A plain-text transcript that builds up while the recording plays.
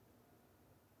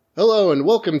Hello and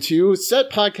welcome to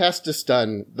Set Podcast to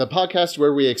Stun, the podcast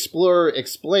where we explore,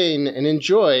 explain, and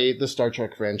enjoy the Star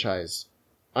Trek franchise.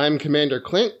 I'm Commander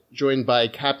Clint, joined by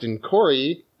Captain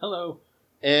Corey. Hello.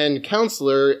 And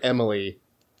Counselor Emily.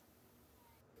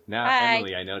 Now, Hi.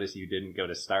 Emily, I noticed you didn't go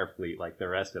to Starfleet like the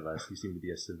rest of us. You seem to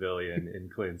be a civilian in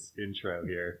Clint's intro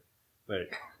here. But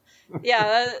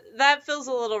Yeah, that feels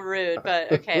a little rude,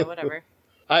 but okay, whatever.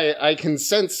 I can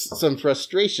sense some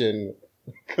frustration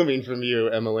coming from you,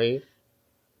 Emily.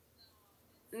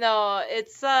 No,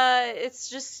 it's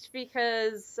just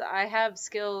because I have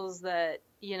skills that,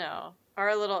 are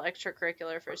a little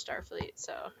extracurricular for Starfleet,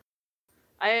 so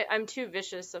I'm too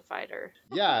vicious a fighter.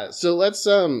 Yeah, so let's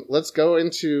go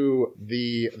into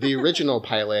the original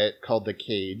pilot called The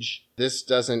Cage. This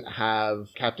doesn't have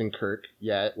Captain Kirk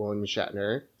yet, William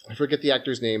Shatner. I forget the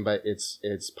actor's name, but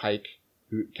it's Pike.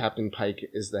 Captain Pike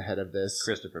is the head of this.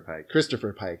 Christopher Pike.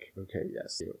 Christopher Pike. Okay,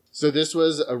 yes. So this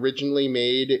was originally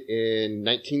made in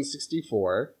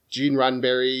 1964. Gene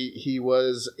Roddenberry, he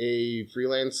was a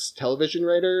freelance television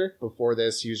writer. Before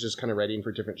this, he was just kind of writing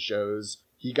for different shows.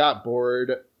 He got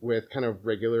bored with kind of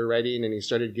regular writing, and he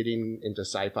started getting into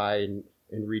sci-fi and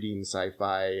reading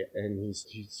sci-fi, and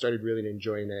he started really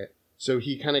enjoying it. So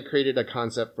he kind of created a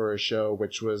concept for a show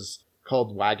which was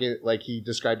called Wagon, like he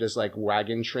described as like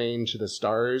Wagon Train to the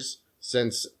Stars,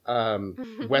 since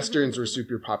Westerns were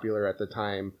super popular at the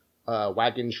time.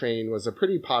 Wagon Train was a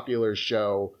pretty popular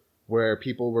show where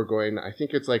people were going, I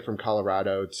think it's like from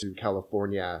Colorado to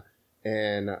California,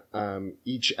 and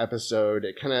each episode,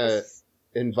 it kind of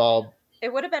involved...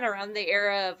 It would have been around the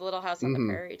era of Little House on the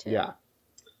Prairie, too. Yeah.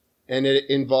 And it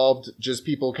involved just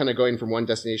people kind of going from one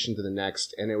destination to the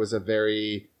next, and it was a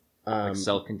very... like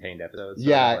self-contained episodes.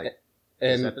 Yeah. Like,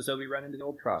 this episode we run into the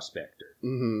old prospector.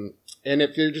 Mm-hmm. And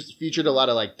it just featured a lot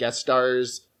of like guest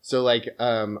stars. So like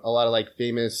a lot of like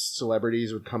famous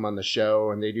celebrities would come on the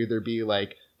show, and they'd either be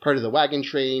like part of the wagon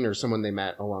train or someone they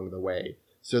met along the way.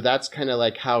 So that's kind of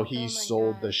like how he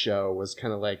sold the show, was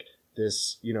kind of like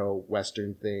this,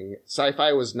 Western thing.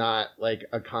 Sci-fi was not like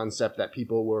a concept that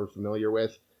people were familiar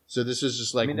with. So this is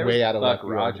just like way out of left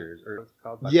field. Rogers, or what's it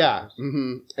called? Buck Rogers.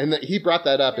 Mm-hmm. And he brought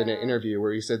that up in an interview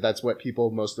where he said that's what people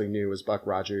mostly knew was Buck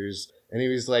Rogers. And he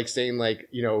was like saying like,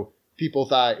 people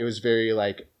thought it was very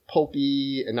like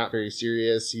pulpy and not very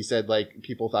serious. He said like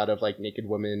people thought of like naked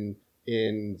women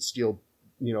in steel,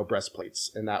 breastplates.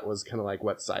 And that was kind of like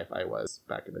what sci-fi was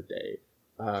back in the day.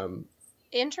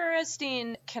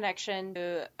 Interesting connection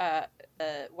to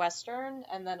Western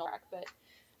and then Iraq, but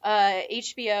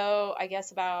HBO, I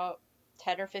guess about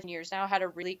 10 or 15 years now, had a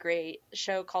really great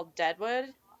show called Deadwood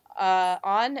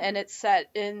on, and it's set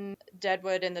in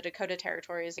Deadwood in the Dakota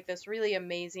Territory. It's like this really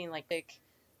amazing like big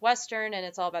Western, and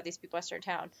it's all about these people Western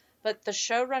town. But the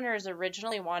showrunners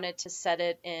originally wanted to set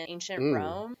it in ancient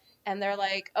Rome, and they're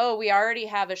like, oh, we already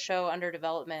have a show under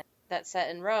development that's set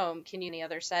in Rome. Can you any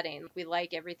other setting? We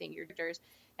like everything your directors.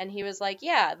 And he was like,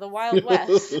 yeah, the Wild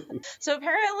West. So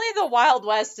apparently the Wild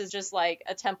West is just like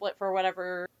a template for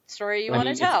whatever story you want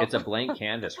to tell. It's a blank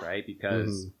canvas, right?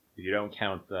 Because if you don't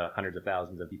count the hundreds of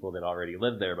thousands of people that already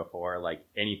lived there before, like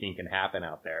anything can happen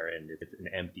out there. And it's an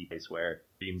empty place where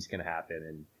dreams can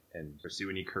happen and pursue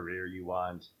any career you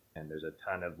want. And there's a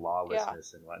ton of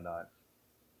lawlessness and whatnot.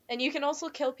 And you can also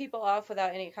kill people off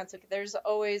without any consequence. There's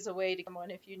always a way to kill one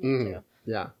if you need to.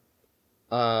 Yeah.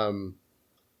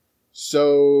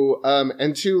 So,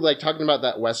 and two, like talking about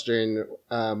that Western,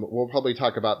 we'll probably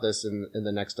talk about this in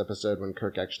the next episode when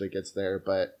Kirk actually gets there.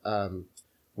 But,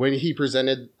 when he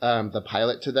presented, the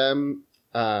pilot to them,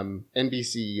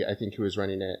 NBC, I think who was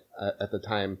running it at the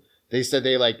time, they said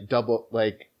they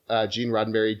Gene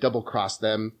Roddenberry double crossed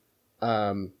them.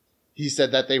 He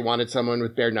said that they wanted someone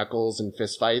with bare knuckles and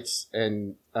fist fights.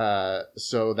 And,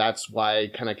 so that's why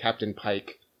kind of Captain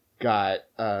Pike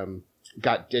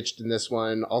got ditched in this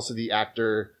one. Also, the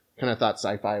actor kind of thought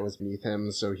sci-fi was beneath him,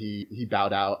 so he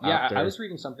bowed out. Yeah, after. I was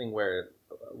reading something where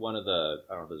one of the,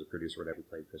 I don't know if it was a producer or whatever, who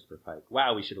played Christopher Pike.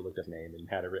 Wow, we should have looked up his name and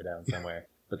had it written down somewhere.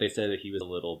 But they said that he was a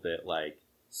little bit like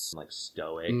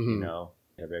stoic,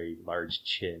 a very large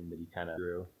chin that he kind of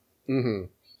drew. Mm-hmm.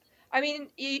 I mean,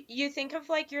 you think of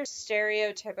like your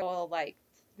stereotypical like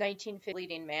 1950s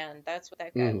leading man. That's what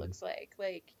that guy looks like.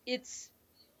 Like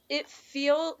it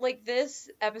feel like this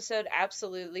episode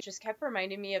absolutely just kept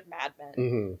reminding me of Mad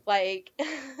Men. Like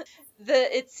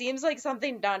it seems like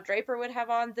something Don Draper would have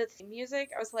on the theme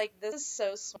music. I was like, this is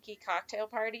so smoky cocktail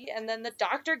party, and then the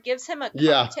doctor gives him a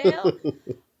cocktail.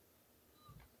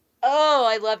 Oh,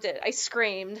 I loved it. I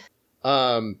screamed.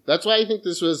 That's why I think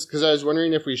this was, because I was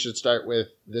wondering if we should start with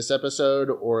this episode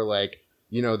or like,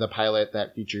 the pilot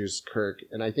that features Kirk.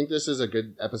 And I think this is a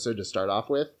good episode to start off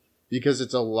with. because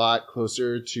it's a lot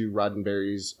closer to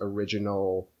Roddenberry's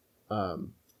original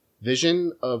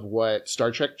vision of what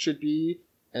Star Trek should be.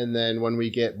 And then when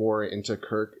we get more into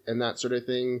Kirk and that sort of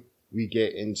thing, we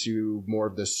get into more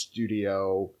of the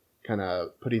studio kind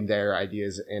of putting their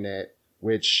ideas in it,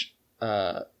 which,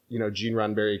 Gene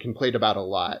Roddenberry complained about a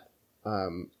lot.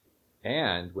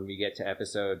 And when we get to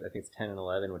episode, I think it's 10 and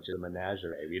 11, which is a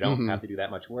menagerie, we don't have to do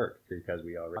that much work because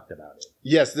we already talked about it.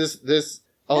 Yes,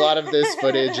 a lot of this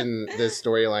footage and this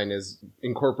storyline is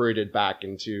incorporated back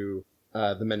into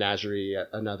the menagerie,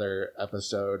 another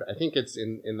episode. I think it's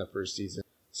in the first season.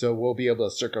 So we'll be able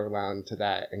to circle around to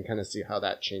that and kind of see how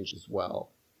that changed as well.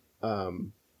 I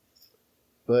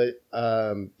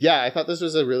thought this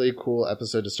was a really cool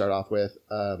episode to start off with.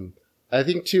 I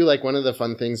think too, like one of the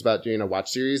fun things about doing a watch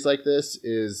series like this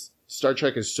is Star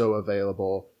Trek is so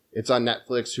available. It's on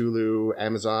Netflix, Hulu,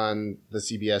 Amazon, the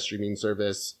CBS streaming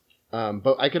service.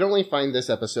 But I could only find this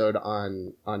episode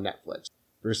on Netflix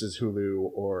versus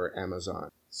Hulu or Amazon.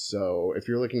 So if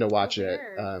you're looking to watch it,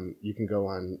 you can go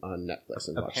on Netflix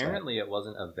and watch that. Apparently it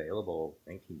wasn't available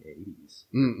in the 1980s.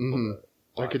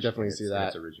 Mm-hmm. I could definitely see that. In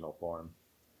its original form.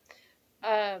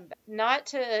 Not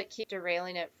to keep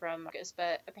derailing it from Marcus,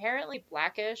 but apparently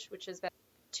Blackish, which has been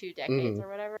 2 decades or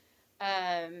whatever,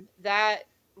 that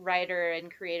writer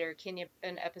and creator came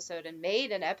an episode and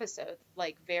made an episode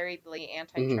like very blatantly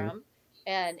anti-Trump,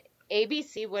 and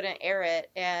ABC wouldn't air it,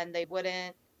 and they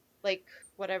wouldn't, like,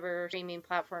 whatever streaming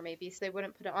platform ABC, they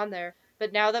wouldn't put it on there.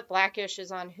 But now that Blackish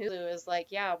is on Hulu, is like,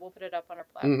 yeah, we'll put it up on our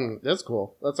platform. That's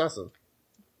cool. That's awesome.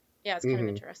 Yeah, it's kind of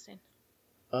interesting.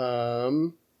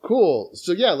 Cool.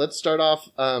 So yeah, let's start off.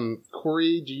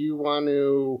 Corey, do you want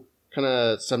to kind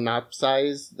of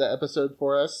synopsize the episode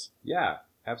for us? Yeah,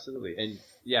 absolutely. And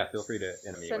yeah, feel free to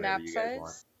interrupt whenever you guys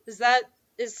want.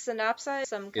 Is synopsize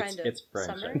some kind of it's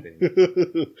French, summary? I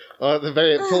think.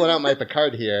 Oh, pulling out my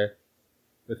Picard here.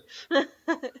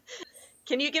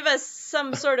 Can you give us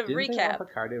some sort of Didn't recap?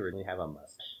 Picard originally have a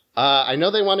mustache? I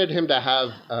know they wanted him to have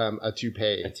a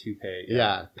toupee. A toupee,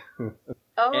 yeah.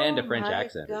 Oh, and a French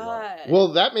accent. God. Well,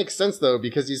 that makes sense though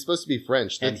because he's supposed to be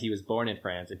French. And he was born in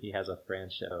France, and he has a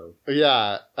French show.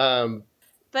 Yeah.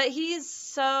 But he's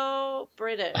so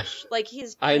British. Like,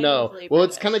 he's I know. painfully Well, it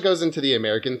British. kind of goes into the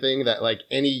American thing that like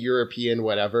any European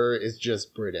whatever is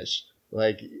just British.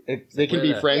 Like they can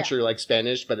be French or like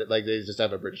Spanish, but they just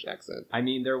have a British accent. I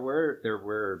mean, there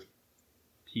were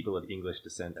people of English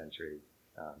descent entry,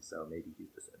 so maybe he's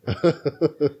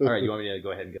descendant. All right, you want me to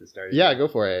go ahead and get it started? Yeah, go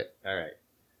for it. All right.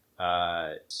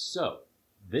 So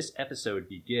this episode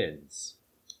begins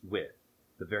with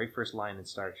the very first line in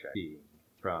Star Trek being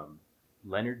from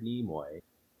Leonard Nimoy.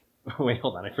 Wait,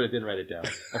 hold on. I didn't write it down.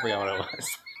 I forgot what it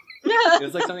was. It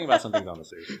was like something about something's on the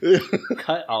street.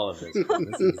 Cut all of this.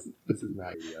 This is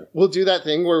not idea. We'll do that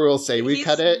thing where we'll say we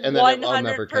cut it and then I'll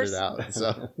never cut it 100%. out.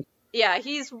 So Yeah,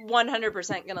 he's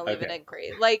 100% gonna leave it in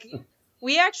great. Like,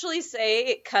 we actually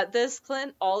say cut this,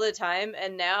 Clint, all the time,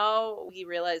 and now we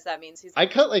realize that means he's. I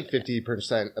cut like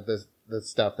 50% of the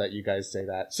stuff that you guys say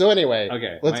that. So anyway,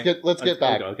 okay, let's get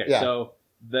back. Okay, yeah. So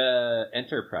the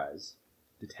Enterprise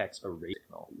detects a radio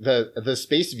signal. The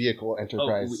space vehicle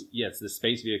Enterprise. Yes, the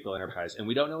space vehicle Enterprise, and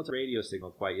we don't know it's a radio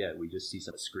signal quite yet. We just see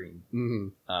some screen,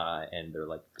 and they're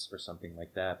like or something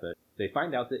like that. But they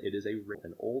find out that it is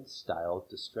an old style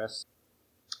distress.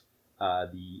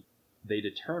 They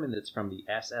determine that it's from the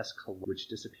SS Columbia, which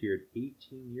disappeared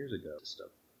 18 years ago.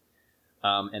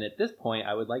 And at this point,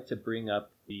 I would like to bring up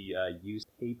the used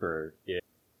paper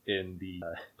in the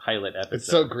pilot episode. It's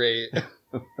so great.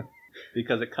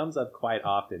 Because it comes up quite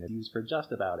often. It's used for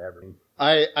just about everything.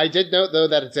 I did note though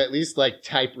that it's at least like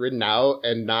typewritten out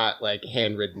and not like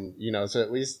handwritten, so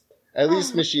at least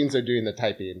machines are doing the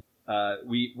typing.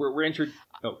 We're introduced.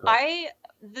 Oh,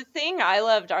 the thing I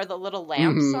loved are the little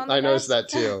lamps on the I noticed that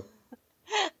too.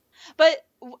 But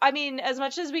I mean, as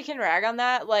much as we can rag on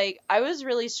that, like, I was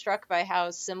really struck by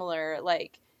how similar,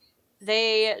 like,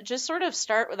 they just sort of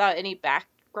start without any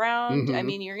background. I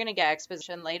mean, you're gonna get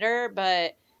exposition later,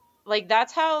 but like,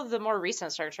 that's how the more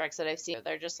recent Star Treks that I've seen,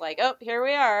 they're just like, oh, here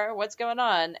we are, what's going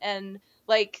on? And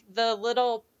like, the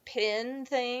little pin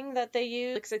thing that they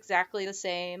use looks exactly the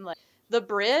same. Like, the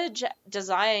bridge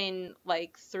design,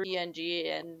 like, through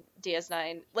TNG and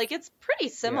DS9, like, it's pretty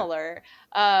similar.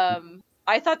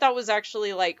 I thought that was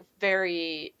actually, like,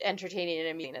 very entertaining and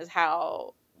amusing, is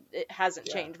how it hasn't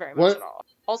changed very much at all.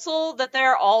 Also, that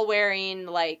they're all wearing,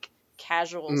 like,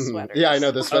 casual sweaters. Yeah, I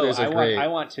know the sweaters are great. I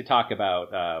want to talk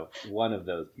about one of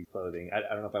those pieces of clothing.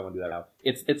 I don't know if I want to do that now.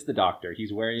 It's the doctor.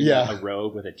 He's wearing a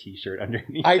robe with a t-shirt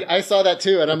underneath. I saw that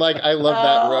too, and I'm like, I love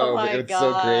that robe. My It's God.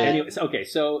 so great. Anyways, okay,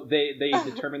 so they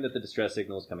determined that the distress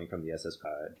signal is coming from the SS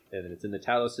Cloud, and it's in the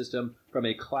Talos system from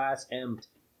a Class M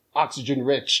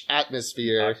Oxygen-rich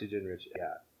atmosphere. oxygen-rich.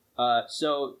 Yeah.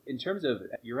 So in terms of,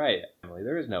 you're right, Emily.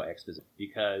 There is no exposition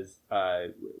because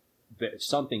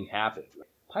something happened.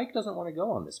 Pike doesn't want to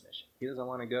go on this mission. He doesn't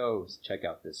want to go check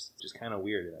out this. Just kind of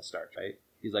weird in a start, right?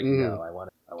 He's like, no, I want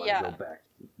to go back.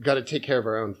 Got to take care of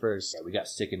our own first. Yeah, we got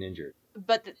sick and injured.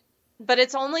 But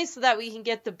it's only so that we can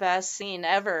get the best scene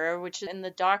ever, which is when the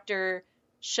doctor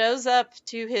shows up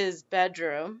to his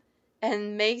bedroom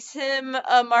and makes him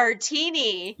a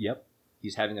martini. Yep.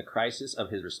 He's having a crisis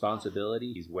of his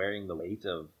responsibility. He's wearing the weight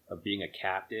of being a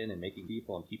captain and making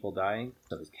people and people dying.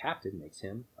 So his captain makes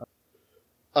him.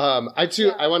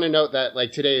 I want to note that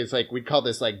like today is like, we call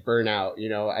this like burnout, you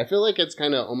know. I feel like it's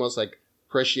kind of almost like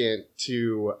prescient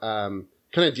to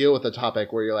kind of deal with the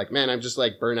topic where you're like, man, I'm just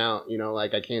like burnout, you know,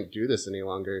 like I can't do this any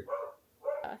longer.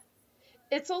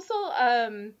 It's also,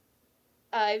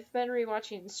 I've been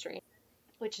rewatching Strain,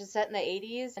 which is set in the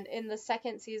 80s, and in the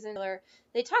second season,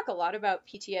 they talk a lot about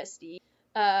PTSD,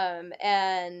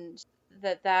 and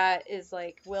that is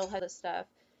like Will had this stuff,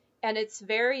 and it's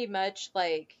very much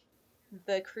like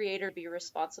the creator be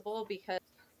responsible because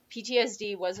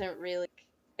PTSD wasn't really,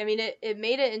 I mean, it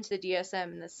made it into the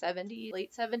DSM in the 70s,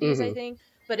 late 70s, I think,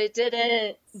 but it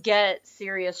didn't get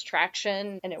serious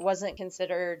traction, and it wasn't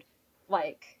considered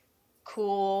like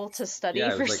cool to study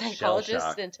for like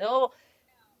psychologists until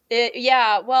it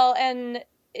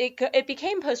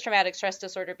became post-traumatic stress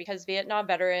disorder because Vietnam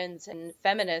veterans and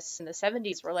feminists in the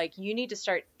 70s were like, you need to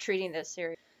start treating this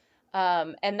serious.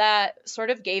 And that sort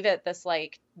of gave it this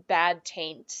like bad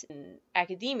taint in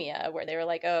academia where they were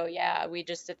like, oh yeah, we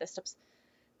just did this stuff.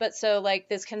 But so like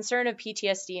this concern of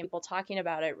PTSD and people talking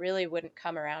about it really wouldn't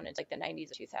come around until like the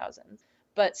 90s and 2000s.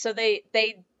 But so they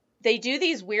do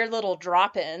these weird little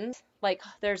drop-ins. Like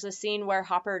there's a scene where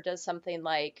Hopper does something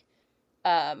like,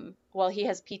 well, he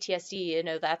has PTSD, you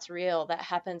know, that's real. That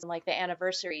happens on like the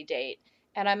anniversary date.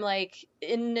 And I'm like,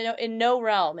 in no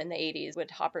realm in the 80s would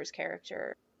Hopper's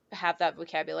character have that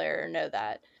vocabulary or know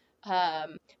that.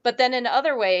 But then in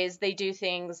other ways, they do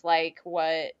things like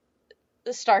what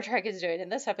Star Trek is doing in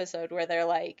this episode, where they're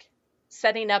like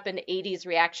setting up an 80s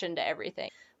reaction to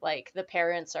everything. Like the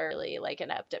parents are really like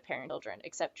inept at parenting children,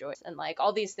 except Joyce, and like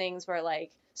all these things where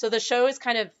like, so the show is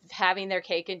kind of having their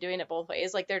cake and doing it both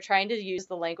ways. Like they're trying to use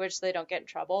the language so they don't get in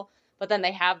trouble, but then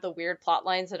they have the weird plot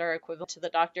lines that are equivalent to the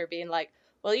doctor being like,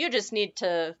 well, you just need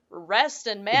to rest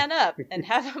and man up and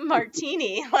have a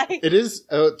martini. Like it is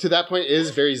to that point, it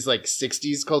is very like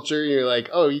 60s culture. You're like,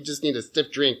 oh, you just need a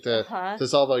stiff drink to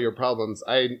solve all your problems.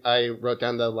 I wrote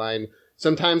down the line.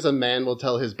 Sometimes a man will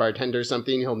tell his bartender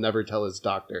something he'll never tell his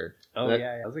doctor. Oh,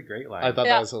 that was a great line. I thought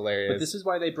that was hilarious. But this is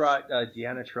why they brought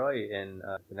Deanna Troi in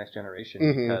The Next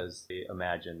Generation, because they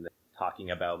imagined that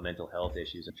talking about mental health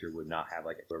issues, I'm sure would not have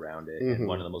like a around it. And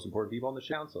one of the most important people on the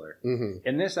show, counselor.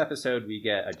 In this episode, we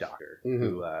get a doctor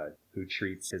who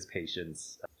treats his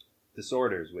patients'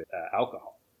 disorders with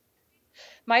alcohol.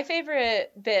 My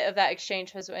favorite bit of that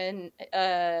exchange was when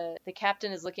the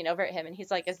captain is looking over at him and he's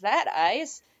like, is that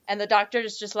ice? And the doctor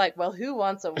is just like, well, who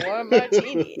wants a warm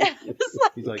martini?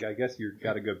 He's like, I guess you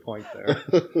got a good point there.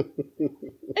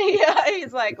 Yeah,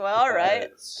 he's like, well, all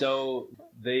right. So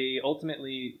they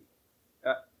ultimately,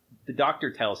 the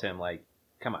doctor tells him, like,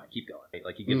 come on, keep going. Right?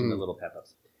 Like, he gives him a little pep up.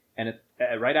 And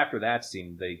right after that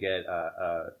scene, they get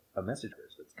a message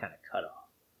that's kind of cut off.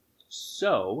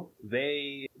 So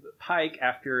Pike,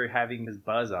 after having his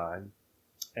buzz on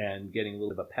and getting a little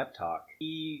bit of a pep talk,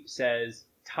 he says,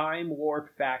 Time Warp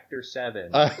Factor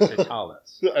 7 to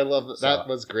Talos. I love that. That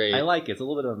was great. I like it. It's a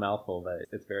little bit of a mouthful, but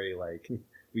it's very like,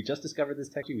 we just discovered this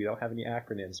technology. We don't have any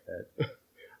acronyms for it.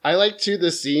 I like too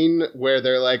the scene where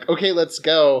they're like, okay, let's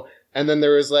go. And then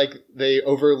there was like, they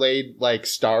overlaid like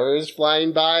stars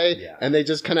flying by and they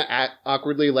just kind of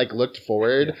awkwardly like looked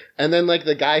forward. Yeah. And then like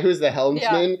the guy who's the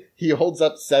helmsman, he holds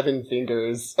up 7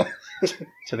 fingers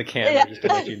to the camera just to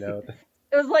let you know.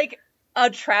 It was like a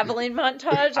traveling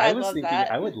montage. I was thinking,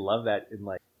 I would love that in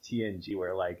like TNG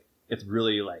where like it's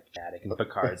really like static and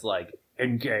Picard's like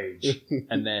engage,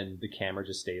 and then the camera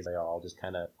just stays. They all just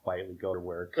kind of quietly go to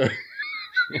work.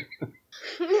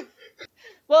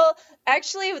 Well,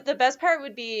 actually, the best part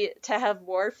would be to have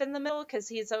Worf in the middle because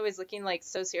he's always looking like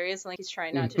so serious and like he's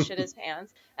trying not to shit his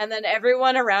pants, and then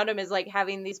everyone around him is like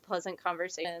having these pleasant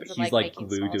conversations. But and, he's like making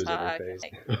glued to his talk. other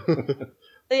face.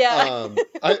 Yeah.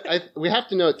 We have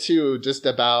to note too, just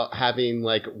about having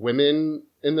like women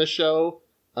in the show.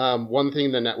 One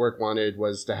thing the network wanted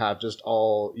was to have just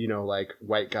all, like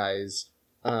white guys,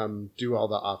 do all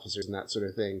the officers and that sort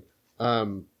of thing.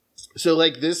 So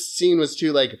like this scene was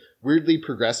too like weirdly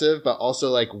progressive, but also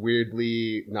like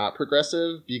weirdly not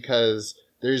progressive, because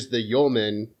there's the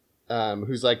yeoman,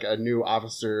 who's like a new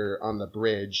officer on the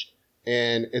bridge,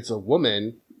 and it's a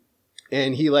woman,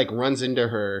 and he like runs into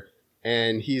her,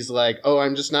 and he's like, "Oh,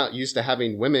 I'm just not used to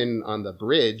having women on the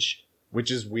bridge,"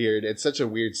 which is weird. It's such a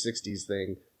weird 60s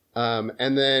thing.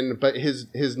 And then, but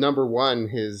his number one,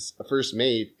 his first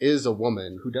mate, is a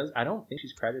woman who does. I don't think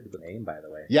she's credited with the name, by the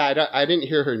way. Yeah, I didn't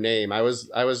hear her name. I was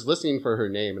listening for her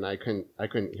name, and I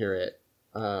couldn't hear it.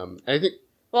 I think.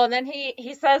 Well, and then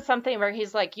he says something where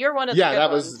he's like, "You're one of the good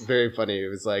that ones." was very funny. It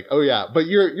was like, "Oh yeah, but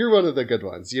you're one of the good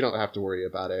ones. You don't have to worry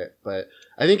about it." But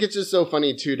I think it's just so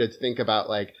funny too to think about,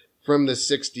 like, from the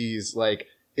 60s, like,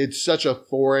 it's such a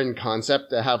foreign concept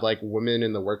to have like women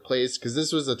in the workplace, because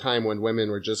this was a time when women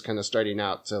were just kind of starting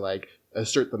out to like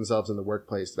assert themselves in the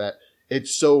workplace, that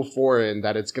it's so foreign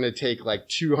that it's going to take like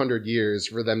 200 years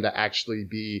for them to actually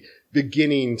be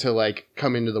beginning to like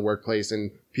come into the workplace,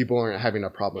 and people aren't having a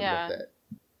problem with it.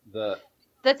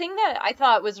 The thing that I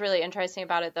thought was really interesting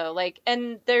about it, though, like,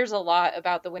 and there's a lot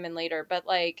about the women later, but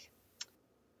like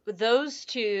those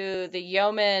two, the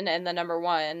yeoman and the number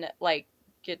one, like,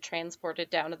 get transported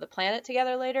down to the planet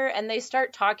together later, and they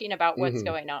start talking about what's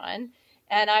going on.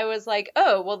 And I was like,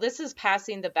 oh, well, this is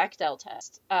passing the Bechdel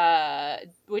test,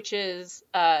 which is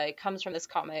comes from this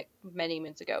comic many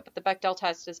moons ago. But the Bechdel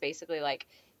test is basically like,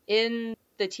 in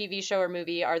the TV show or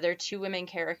movie, are there two women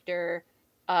character,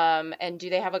 and do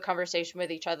they have a conversation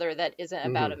with each other that isn't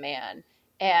about a man?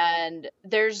 And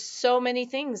there's so many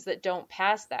things that don't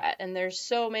pass that, and there's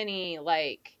so many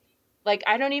like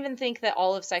I don't even think that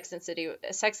all of Sex and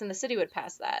the City would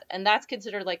pass that, and that's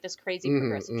considered like this crazy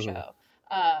progressive show.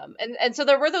 And so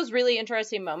there were those really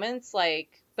interesting moments, like,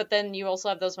 but then you also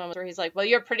have those moments where he's like, well,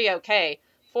 you're pretty okay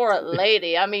for a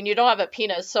lady. I mean, you don't have a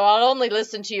penis, so I'll only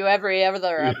listen to you every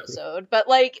other episode. But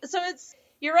like, so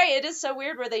you're right, it is so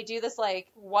weird where they do this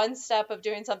like one step of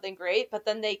doing something great, but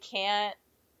then they can't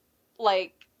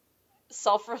like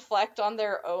self-reflect on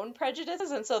their own prejudices,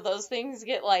 and so those things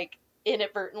get like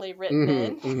inadvertently written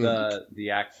in. The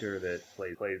actor that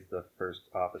plays the first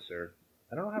officer,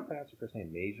 I don't know how to pronounce your first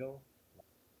name, Majel.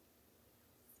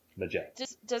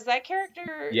 Does that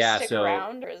character stick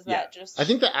around, or is that just... I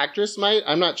think the actress might.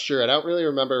 I'm not sure. I don't really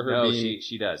remember her being... No,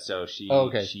 she does. So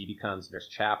she becomes Nurse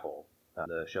Chapel.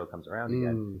 The show comes around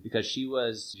again, because she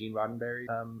was Gene Roddenberry's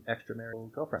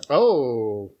extramarital girlfriend.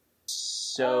 Oh.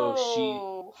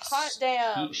 So hot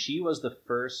damn. She was the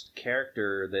first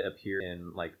character that appeared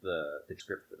in like the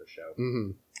script for the show.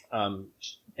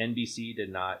 NBC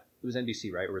did not. It was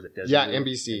NBC, right? Or was it Disney? Yeah,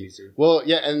 NBC. Well,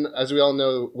 yeah, and as we all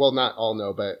know, well, not all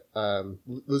know, but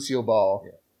Lucille Ball,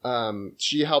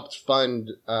 she helped fund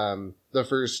the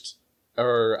first,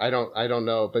 or I don't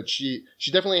know, but she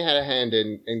definitely had a hand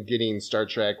in getting Star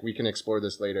Trek. We can explore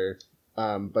this later,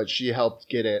 but she helped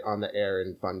get it on the air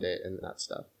and fund it and that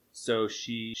stuff. So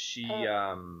NBC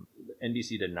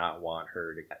did not want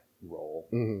her to get a role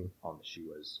on the. She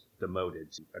was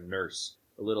demoted to a nurse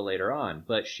a little later on,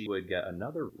 but she would get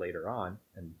another later on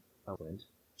in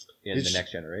The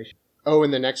Next Generation. Oh,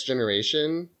 in The Next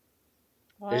Generation?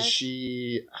 What? Is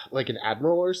she like an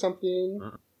admiral or something?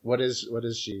 What is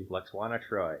she? Lwaxana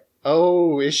Troi.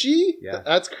 Oh, is she? Yeah.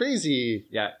 That's crazy.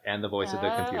 Yeah, and the voice of the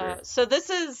computer. So this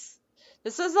is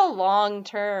a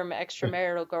long-term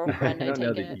extramarital girlfriend. I don't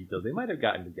know the details. They might have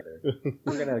gotten together.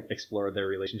 We're going to explore their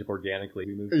relationship organically.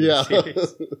 We move through the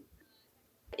series.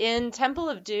 In Temple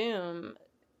of Doom,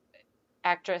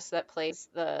 actress that plays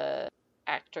the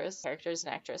character's an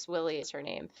actress, Willie is her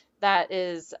name. That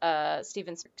is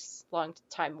Steven Spielberg's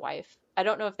longtime wife. I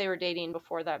don't know if they were dating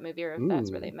before that movie or if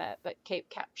that's where they met, but Kate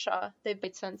Capshaw. They've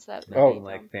made since that movie. Oh,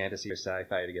 like fantasy or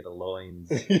sci-fi to get the loins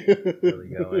really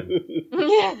going.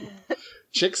 Yeah.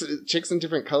 Chicks in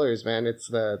different colors, man. It's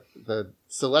the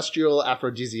celestial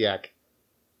aphrodisiac.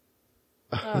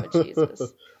 Oh,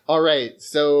 Jesus. All right,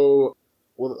 so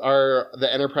the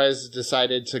Enterprise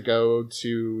decided to go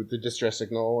to the distress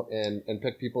signal and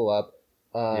pick people up.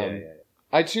 Yeah.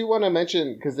 I too want to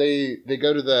mention, because they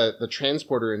go to the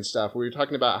transporter and stuff. We were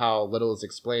talking about how little is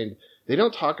explained. They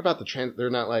don't talk about they're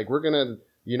not like, we're gonna,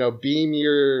 beam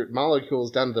your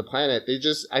molecules down to the planet.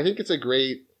 I think it's a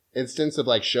great instance of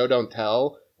like show don't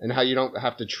tell, and how you don't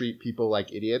have to treat people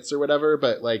like idiots or whatever.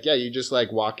 But like, yeah, you just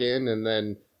like walk in and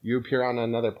then you appear on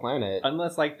another planet.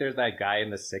 Unless, like, there's that guy in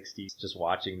the 60s just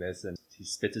watching this and he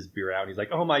spits his beer out and he's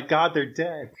like, oh my god, they're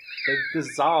dead. They're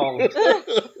dissolved.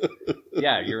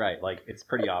 Yeah, you're right. Like, it's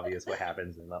pretty obvious what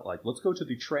happens. And not like, let's go to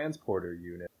the transporter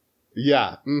unit.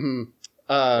 Yeah. Mm-hmm.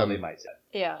 Well, they might say.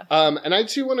 Yeah. And I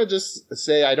too want to just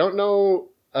say, I don't know,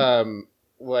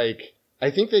 like, I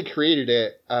think they created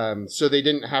it, so they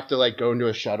didn't have to, like, go into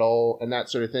a shuttle and that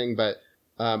sort of thing, but,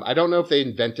 I don't know if they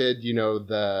invented, you know,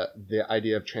 the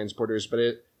idea of transporters, but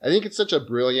I think it's such a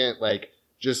brilliant, like,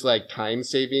 just, like,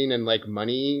 time-saving and, like,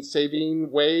 money-saving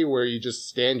way where you just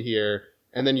stand here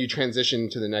and then you transition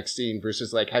to the next scene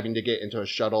versus, like, having to get into a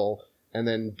shuttle and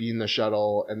then be in the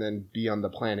shuttle and then be on the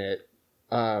planet.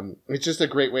 It's just a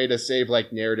great way to save,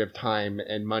 like, narrative time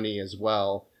and money as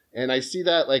well. And I see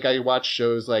that, like, I watch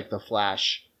shows like The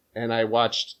Flash, and I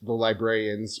watched The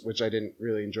Librarians, which I didn't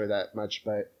really enjoy that much,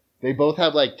 but they both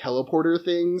have, like, teleporter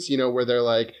things, you know, where they're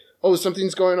like, oh,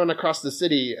 something's going on across the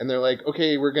city, and they're like,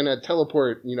 okay, we're gonna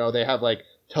teleport, you know, they have, like,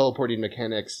 teleporting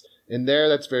mechanics. And there,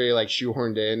 that's very, like,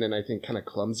 shoehorned in, and I think kind of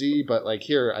clumsy, but, like,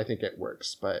 here, I think it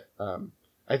works. But,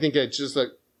 I think it's just, like,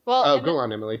 go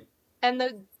on, Emily. And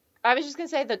I was just gonna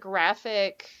say the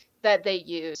graphic that they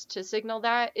use to signal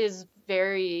that is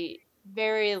very,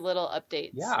 very little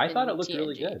updates. Yeah, I thought it looked TNG,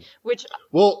 really good. Which,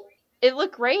 Well, it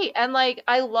looked great. And, like,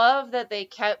 I love that they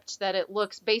kept that it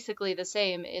looks basically the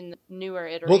same in the newer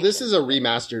iterations. well, this is a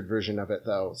remastered version of it,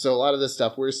 though. So a lot of the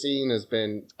stuff we're seeing has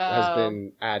been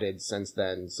added since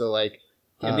then. So, like,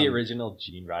 In the original,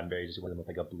 Gene Roddenberry just went with,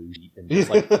 like, a blue sheet and just,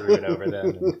 like, threw it over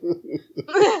them.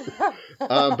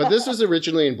 But this was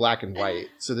originally in black and white,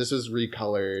 so this was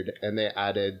recolored, and they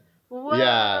added. Whoa,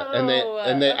 Yeah,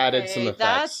 and they added some effects.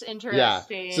 That's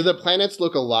interesting. Yeah, so the planets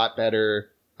look a lot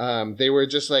better. They were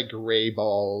just like gray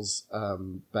balls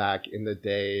back in the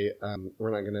day.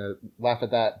 We're not gonna laugh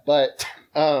at that, but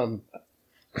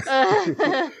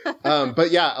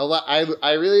but yeah, a lot.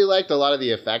 I really liked a lot of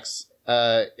the effects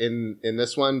in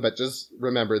this one, but just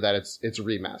remember that it's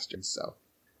remastered. So.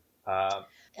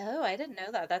 Oh, I didn't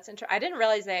know that. That's interesting. I didn't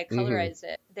realize they had colorized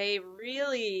it. They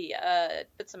really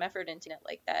put some effort into it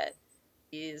like that.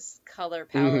 Use color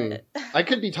palette. I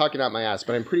could be talking out my ass,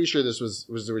 but I'm pretty sure this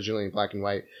was originally in black and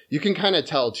white. You can kind of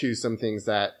tell too some things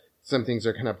are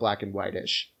kind of black and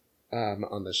whitish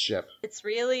on the ship. It's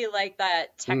really like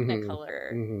that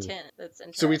Technicolor tint. That's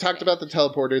interesting. So we talked about the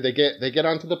teleporter. They get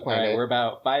onto the planet. All right, we're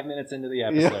about 5 minutes into the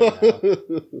episode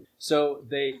now. So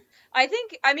I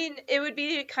mean, it would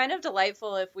be kind of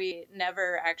delightful if we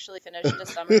never actually finished a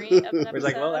summary of an episode. We're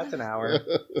like, well, that's an hour.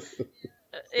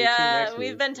 Yeah,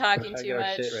 we've been talking too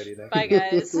much. Bye,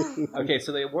 guys. Okay,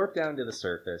 so they warp down to the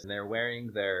surface, and they're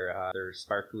wearing their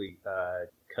sparkly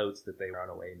coats that they were on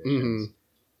away missions.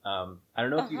 I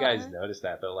don't know if you guys noticed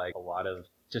that, but like a lot of,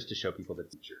 just to show people the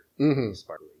future,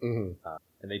 sparkly. And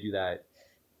they do that.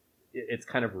 It's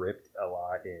kind of ripped a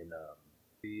lot in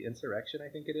the Insurrection, I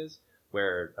think it is,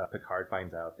 where Picard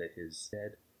finds out that his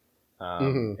dead.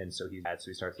 And so he's sad, so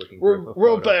he starts looking through a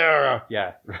photo.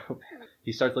 Yeah,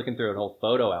 he starts looking through an old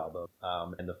photo album,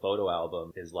 and the photo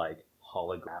album is like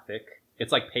holographic.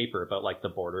 It's like paper, but like the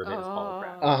border of it is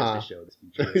holographic, just to show this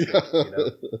future. You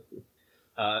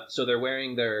know? So they're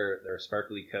wearing their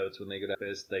sparkly coats when they go to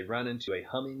this. They run into a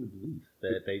humming leaf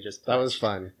that they just touch. That was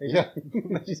fun. Yeah,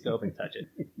 they just go up and touch it.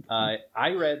 I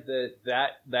read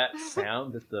that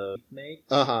sound that the leaf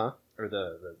makes, or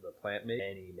the plant makes,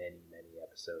 many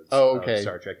episodes of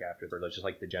Star Trek after, or just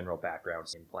like the general background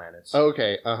in planets.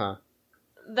 Okay,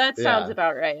 That sounds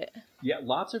about right. Yeah,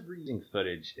 lots of reusing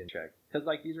footage in Trek, because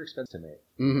like these are expensive to make,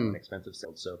 and expensive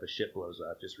sales, so if a ship blows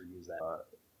up, just reuse that.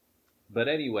 But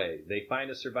anyway, they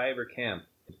find a survivor camp.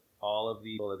 All of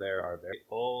the people there are very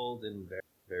old and very,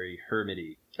 very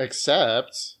hermity.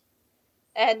 Except...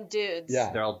 And dudes.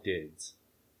 Yeah. They're all dudes.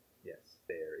 Yes,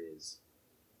 there is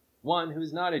one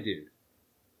who's not a dude.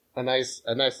 A nice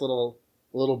little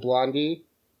blondie.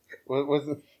 What was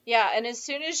it? Yeah, and as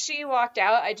soon as she walked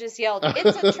out, I just yelled,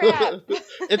 "It's a trap!"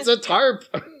 It's a tarp!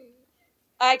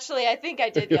 Actually, I think I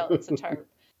did yell, "It's a tarp."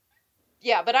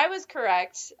 Yeah, but I was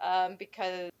correct,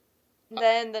 because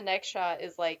then the next shot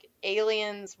is like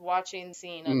aliens watching the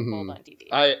scene unfold on TV.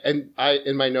 I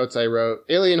in my notes I wrote,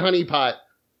 "Alien honeypot."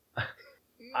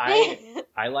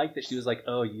 I like that she was like,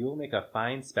 "Oh, you will make a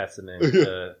fine specimen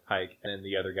to hike," and then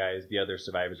the other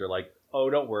survivors are like, "Oh,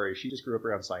 don't worry, she just grew up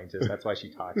around scientists. That's why she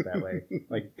talks that way."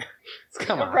 Like,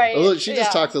 come on, right? She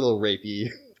just talks a little rapey.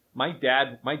 My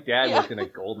dad worked in a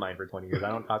gold mine for 20 years.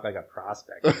 I don't talk like a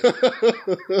prospector.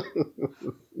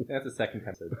 That's the second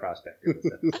time I said prospector.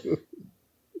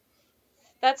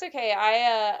 That's okay.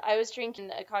 I was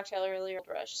drinking a cocktail earlier,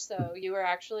 Rush, so you were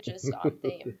actually just on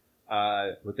theme.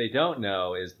 What they don't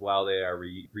know is while they are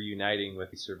reuniting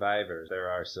with the survivors, there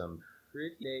are some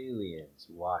pretty aliens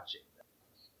watching.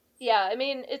 Yeah, I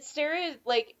mean, it's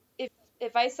like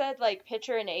if I said like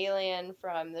picture an alien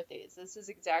from the 50s, this is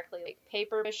exactly like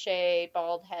paper mache,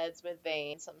 bald heads with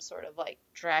veins, some sort of like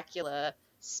Dracula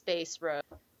space rogue.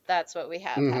 That's what we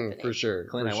have happening. For sure.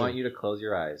 Clint, for I sure. want you to close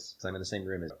your eyes because I'm in the same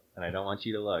room as you, and I don't want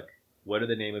you to look. What are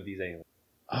the name of these aliens?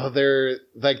 Oh, they're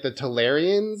like the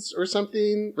Talarians or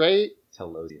something, right?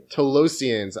 Telosians.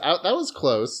 Telosians. That was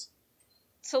close.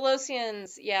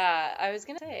 Telosians, yeah, I was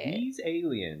gonna say. These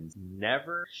aliens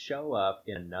never show up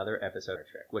in another episode of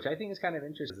Trek, which I think is kind of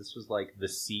interesting. This was like the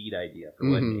seed idea for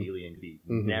what an alien could be.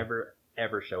 Never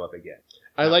ever show up again.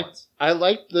 I liked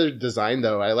the design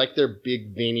though. I like their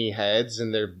big veiny heads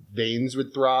and their veins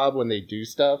would throb when they do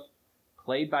stuff.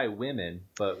 Played by women,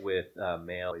 but with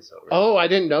male voiceover. Oh, I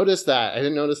didn't notice that. I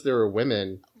didn't notice there were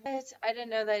women. What? I didn't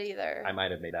know that either. I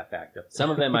might have made that fact up. Some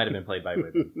of them might have been played by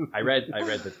women. I read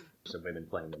that some women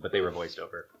playing them, but they were voiced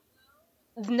over.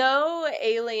 No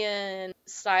alien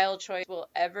style choice will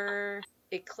ever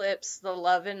eclipse the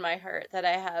love in my heart that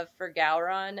I have for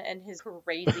Gowron and his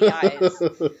crazy eyes.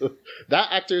 That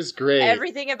actor's great.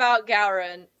 Everything about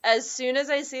Gowron. As soon as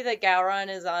I see that Gowron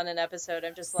is on an episode,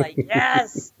 I'm just like,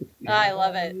 yes! I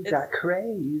love it. Got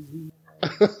crazy.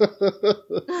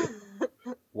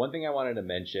 One thing I wanted to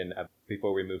mention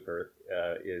before we move forward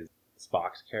is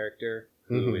Spock's character,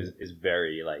 who is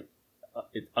very like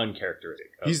it's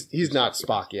uncharacteristic. He's not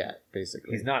Spock yet,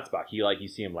 basically. He's not Spock. You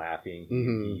see him laughing.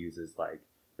 He uses like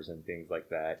and things like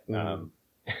that.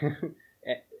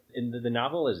 In the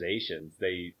novelizations,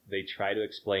 they try to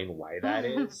explain why that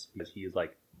is because he's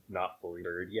like not fully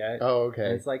nerd yet. Oh, okay.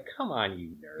 And it's like, come on,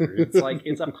 you nerd. It's like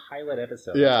it's a pilot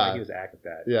episode. Yeah. That's why he was acting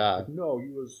that. Yeah. Like, no, he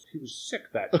was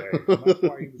sick that day. That's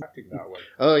why he was acting that way.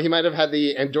 Oh, he might have had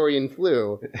the Andorian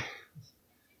flu.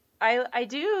 I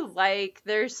do like,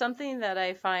 there's something that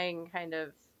I find kind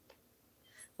of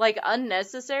like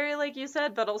unnecessary, like you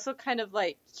said, but also kind of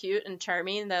like cute and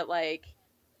charming that like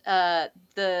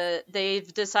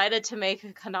they've decided to make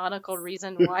a canonical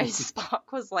reason why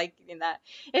Spock was liking that.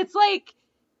 It's like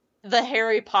the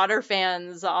Harry Potter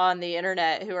fans on the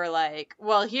internet who are like,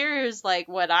 well, here's like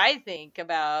what I think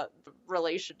about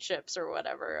relationships or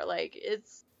whatever. Like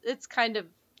it's kind of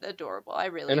adorable. I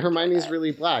really And Hermione's that.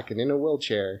 really black and in a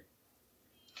wheelchair.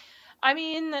 I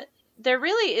mean, there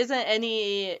really isn't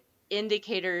any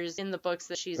indicators in the books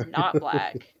that she's not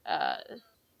black.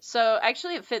 So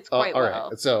actually it fits quite all well.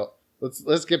 Right. So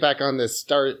let's get back on this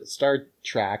Star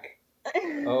Trek.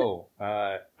 No.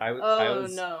 I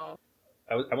wanted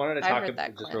to I talk heard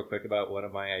that, just Clint. real quick about one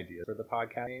of my ideas for the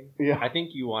podcast name. Yeah. I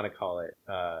think you want to call it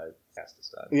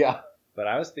Castiston. Yeah. But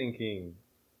I was thinking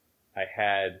I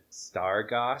had Star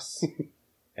Goss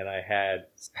and I had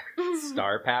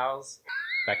Star Pals.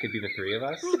 That could be the three of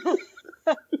us.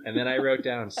 And then I wrote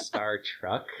down Star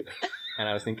Truck. And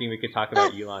I was thinking we could talk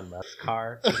about Elon Musk's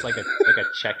car. It's like a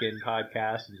check-in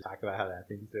podcast and just talk about how that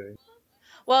thing's doing.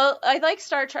 Well, I like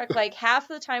Star Trek. Like half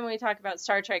the time we talk about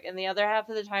Star Trek, and the other half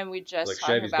of the time we just Like talk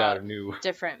Chevy's got about a new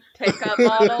different pickup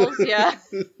models. Yeah.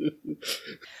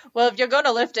 Well, if you're going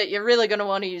to lift it, you're really going to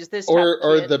want to use this.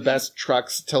 Or the best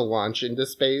trucks to launch into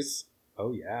space.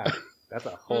 Oh yeah, that's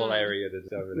a whole area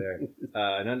that's over there,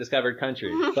 an undiscovered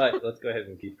country. But let's go ahead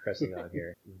and keep pressing on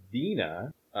here.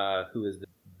 Vina, who is the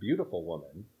beautiful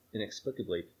woman,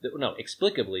 explicably,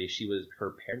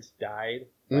 her parents died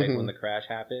right when the crash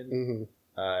happened. Mm-hmm.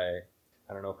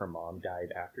 I don't know if her mom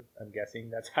died after. I'm guessing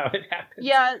that's how it happened.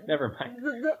 Yeah. Never mind.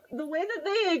 The way that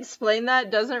they explain that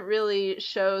doesn't really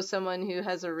show someone who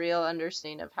has a real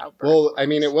understanding of how birth Well, I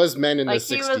mean, it was men in Like,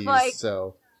 the he 60s, was like-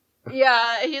 so...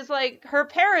 Yeah, he's like, her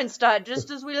parents died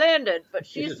just as we landed, but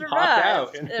she just popped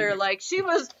out. survived. They're like,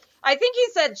 I think he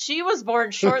said she was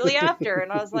born shortly after,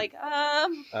 and I was like,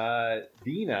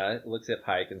 Dina looks at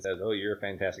Pike and says, "Oh, you're a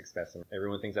fantastic specimen."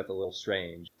 Everyone thinks that's a little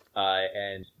strange,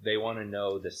 and they want to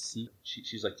know the secret.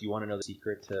 She's like, "Do you want to know the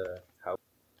secret to how?"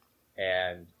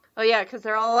 And oh yeah, because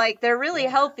they're all like, they're really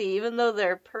healthy, even though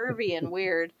they're pervy and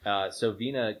weird. so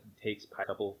Vina takes Pike a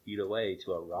couple feet away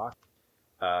to a rock,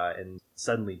 and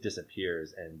suddenly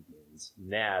disappears and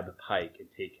nab Pike and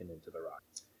take him into the rock.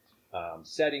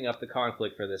 Setting up the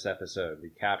conflict for this episode, we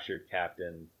captured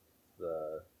Captain,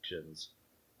 the actions,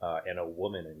 and a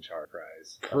woman in charge.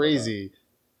 Prize. Crazy.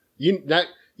 You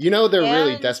know they're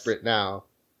really And- desperate now.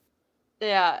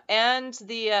 Yeah, and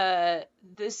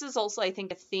this is also, I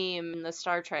think, a theme in the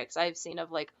Star Treks I've seen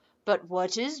of like, but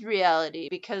what is reality?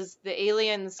 Because the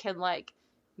aliens can like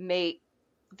make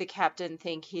the captain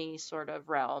think he's sort of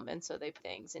realm, and so they put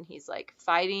things, and he's like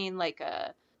fighting like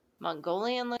a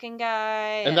Mongolian-looking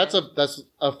guy. And that's a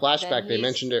flashback. then They he's-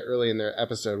 mentioned it early in their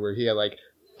episode where he had like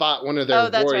fought one of their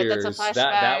that's right, warriors. that's a flashback.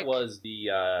 That was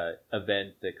the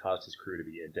event that caused his crew to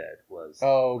be dead. Was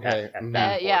Oh, okay. at Mhm.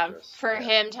 that yeah, fortress. for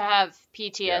him to have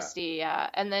PTSD, yeah.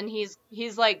 And then he's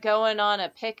like going on a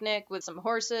picnic with some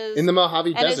horses. In the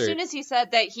Mojave and Desert. as soon as he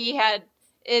said that he had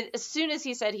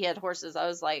horses, I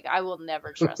was like, I will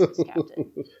never trust this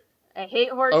captain. I hate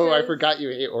horses. Oh, I forgot you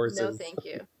hate horses. No, thank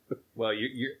you. Well,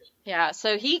 you're Yeah,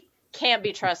 so he can't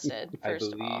be trusted, I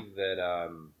first of all. believe that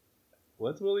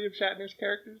what's William Shatner's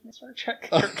character's name in Star Trek?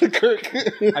 Kirk.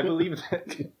 I believe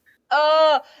that.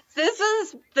 Oh,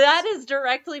 that is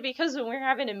directly because when we were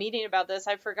having a meeting about this,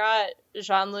 I forgot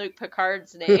Jean-Luc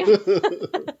Picard's name.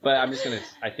 But I'm just gonna.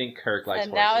 I think Kirk likes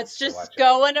And horses. now it's so just watch it.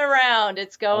 going around.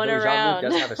 It's going Although around.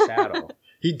 Jean-Luc does have a saddle.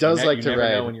 He does like you to never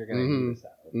ride. know when you're gonna need a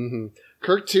saddle. hmm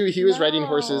Kirk too. He was riding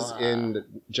horses No.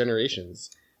 in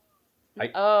Generations.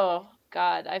 Oh,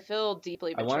 God. I feel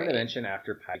deeply I betrayed. wanted to mention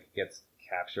after Pike gets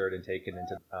captured and taken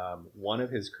into one of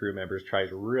his crew members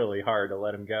tries really hard to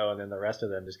let him go, and then the rest of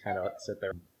them just kind of sit there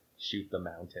and shoot the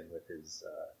mountain with his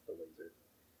the laser.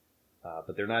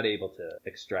 But they're not able to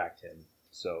extract him,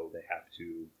 so they have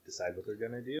to decide what they're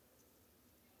gonna do.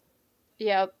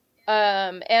 Yep.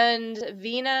 And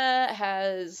Vina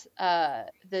has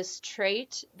this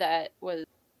trait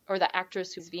or the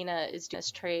actress who's Vina is doing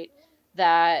this trait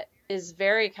that is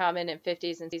very common in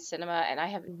 50s and 60s cinema, and I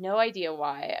have no idea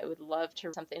why. I would love to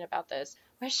read something about this,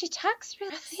 where she talks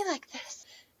really like this.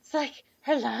 It's like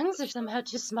her lungs are somehow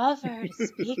too small for her to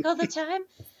speak all the time,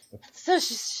 so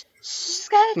she's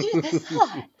got to do this a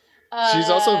lot. She's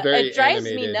also very It drives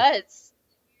me animated. nuts.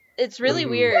 It's really Mhm.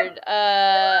 weird.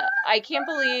 I can't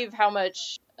believe how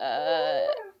much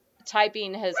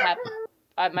typing has happened.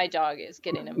 My dog is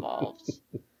getting involved.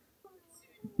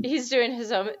 He's doing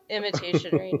his own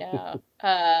imitation right now.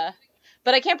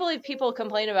 But I can't believe people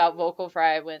complain about vocal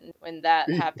fry when that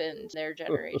happened in their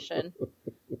generation.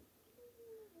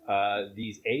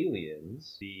 These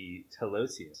aliens, the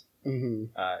Telosians, hmm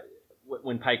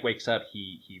when Pike wakes up,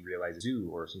 he realizes zoo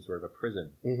or some sort of a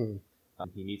prison. hmm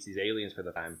He meets these aliens for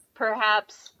the time,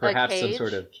 Perhaps perhaps a some cage?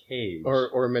 sort of cage.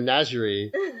 Or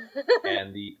menagerie.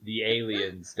 And the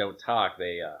aliens don't talk;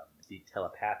 they speak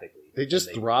telepathically. They just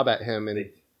And throb at him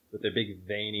and with their big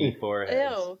veiny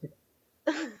foreheads,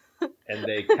 Ew. and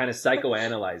they kind of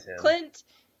psychoanalyze him.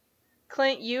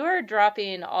 Clint, you are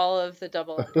dropping all of the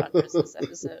double entendres this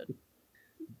episode.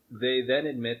 They then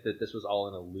admit that this was all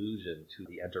an illusion to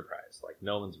the Enterprise. Like,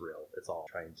 no one's real. It's all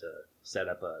trying to set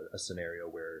up a scenario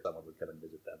where someone would come and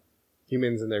visit them.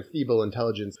 humans and their feeble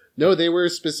intelligence. No, they were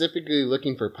specifically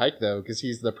looking for Pike though, because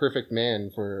he's the perfect man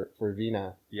for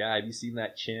Vina. Yeah, have you seen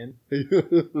that chin?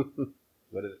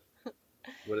 What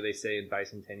do they say in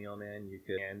Bicentennial Man? You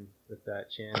could end with that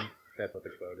chin. That's what the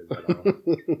quote is. I don't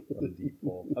know. What a deep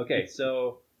hole. Okay,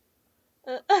 so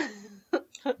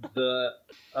the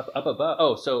up above.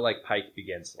 Oh, so like Pike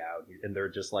begins out, and they're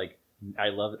just like,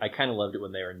 I kind of loved it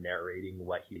when they were narrating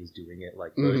what he was doing. It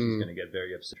like first he's going to get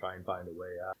very upset, try and find a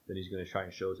way out. Then he's going to try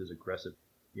and show us his aggressive,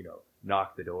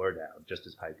 knock the door down, just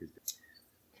as Pike is doing.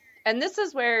 And this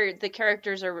is where the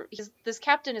characters are. This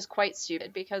captain is quite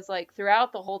stupid because, like,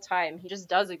 throughout the whole time, he just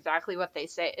does exactly what they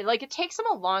say. It takes him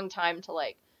a long time to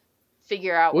like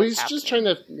figure out. Well, what's he's just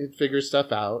happening. trying to figure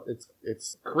stuff out.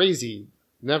 It's crazy.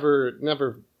 Never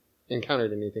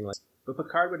encountered anything like. But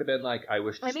Picard would have been like, I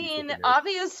wish to I speak mean, with the nurse.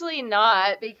 obviously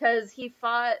not, because he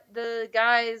fought the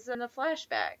guys in the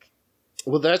flashback.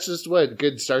 Well, that's just what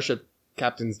good starship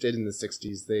captains did in the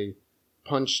 '60s. They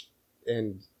punched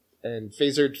and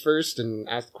phasered first and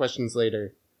asked questions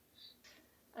later.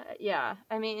 Yeah,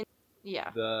 I mean,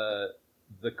 yeah.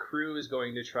 The crew is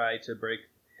going to try to break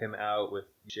him out with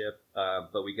the ship,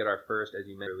 but we get our first, as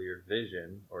you mentioned earlier,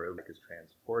 vision, or Ulrich is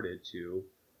transported to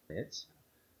it.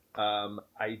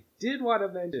 I did want to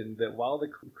mention that while the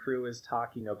crew is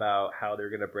talking about how they're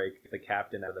going to break the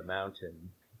captain out of the mountain,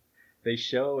 they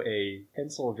show a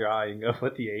pencil drawing of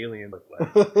what the alien looked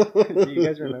like. Do you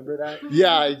guys remember that?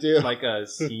 Yeah, I do. Like a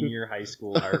senior high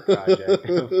school art project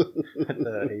of what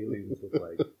the aliens look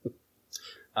like.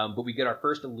 But we get our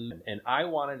first illusion, and I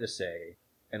wanted to say,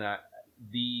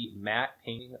 the matte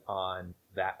painting on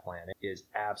that planet is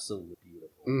absolutely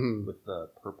beautiful. Mhm. With the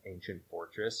purple ancient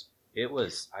fortress. It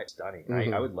was stunning.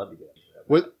 Mhm. I would love to get into that.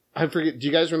 What I forget. Do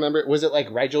you guys remember? Was it like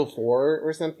Rigel 4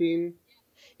 or something?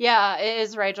 Yeah, it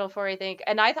is Rigel 4, I think.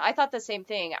 And I thought the same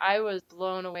thing. I was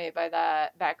blown away by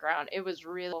that background. It was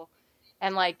real.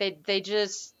 And, like,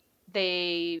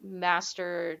 they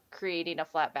mastered creating a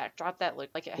flat backdrop that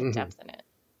looked like it had Mhm. depth in it.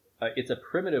 It's a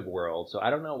primitive world, so I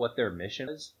don't know what their mission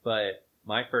is, but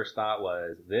my first thought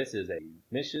was, this is a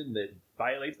mission that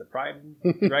violates the Prime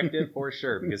Directive for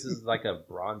sure, because this is like a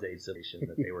Bronze Age civilization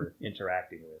that they were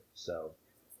interacting with. So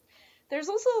There's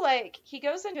also, like, he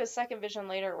goes into a second vision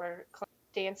later where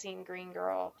dancing green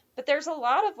girl, but there's a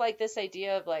lot of, like, this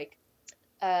idea of, like,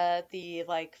 the,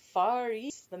 like, Far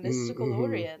East, the mystical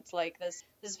Orient, like this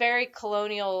very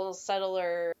colonial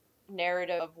settler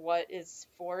narrative of what is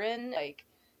foreign, like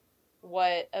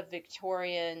what a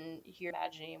Victorian, you're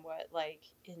imagining what, like,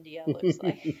 India looks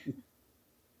like.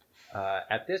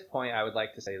 at this point, I would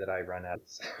like to say that I run out.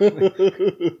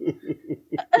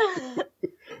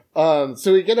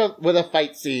 So we get up with a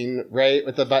fight scene, right,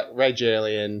 with the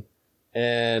Rigelian,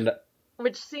 and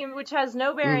which has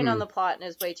no bearing on the plot and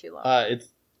is way too long. It's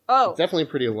definitely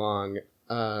pretty long.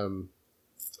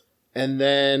 And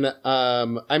then,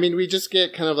 I mean, we just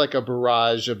get kind of like a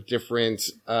barrage of different,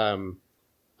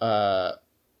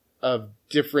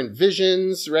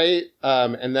 visions, right?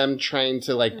 And them trying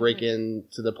to, like, break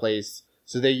into the place.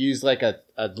 So they use, like, a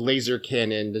laser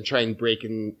cannon to try and break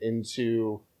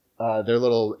into, their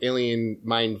little alien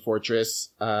mind fortress.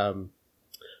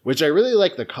 Which I really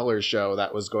like the color show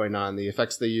that was going on. The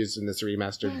effects they used in this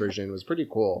remastered version was pretty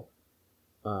cool.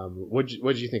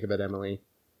 What'd you think of it, Emily?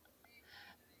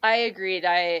 I agreed.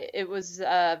 It was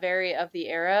very of the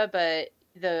era, but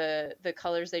the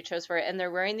colors they chose for it, and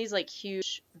they're wearing these, like,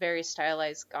 huge, very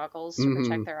stylized goggles to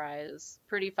protect their eyes.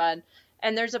 Pretty fun.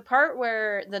 And there's a part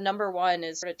where the number one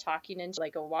is sort of talking into,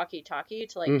 like, a walkie-talkie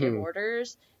to, like, give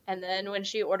orders. And then when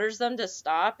she orders them to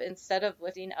stop, instead of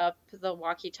lifting up the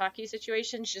walkie-talkie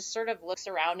situation, she just sort of looks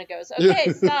around and goes,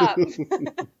 "Okay, stop."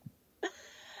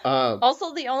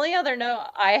 Also, the only other note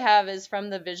I have is from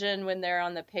the vision when they're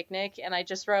on the picnic, and I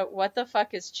just wrote, "What the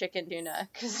fuck is chicken tuna?"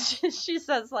 Because she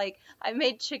says, like, "I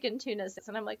made chicken tuna,"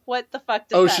 and I'm like, "What the fuck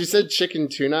does that mean?" She said chicken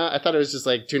tuna? I thought it was just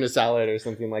like tuna salad or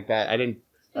something like that.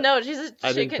 No, she said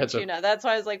chicken tuna. That's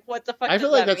why I was like, "What the fuck?" I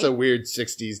feel like that's a weird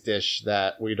 '60s dish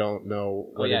that we don't know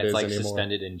what it is like anymore.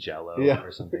 Suspended in Jello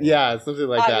or something. Yeah, something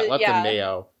like that. Lots of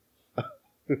mayo.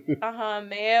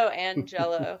 Mayo and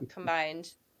Jello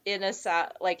combined in a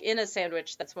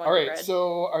sandwich. That's one. All right, bread.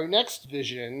 so our next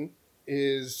vision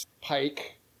is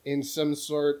Pike in some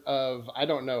sort of, I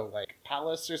don't know, like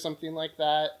palace or something like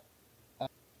that,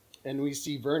 and we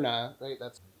see Verna, right?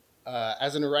 That's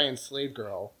as an Orion slave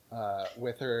girl,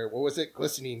 with her, what was it,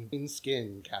 glistening green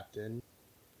skin, Captain.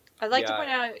 I'd like to point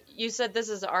out, you said this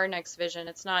is our next vision.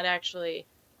 It's not actually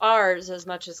ours as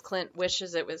much as Clint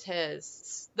wishes it was his.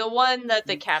 It's the one that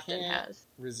the captain has.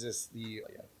 Resist the...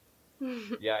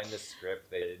 Yeah, in the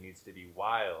script, it needs to be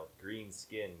wild, green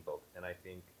skin, and I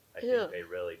think they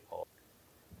really pulled.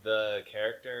 The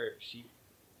character,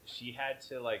 she had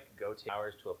to, like, go take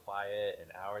hours to apply it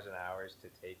and hours to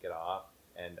take it off,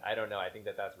 and I don't know, I think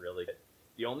that's really good.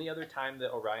 The only other time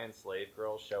that Orion slave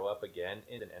girls show up again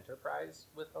in an Enterprise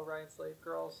with Orion slave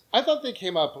girls, I thought they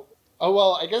came up. Oh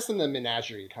well, I guess in the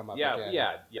Menagerie come up again.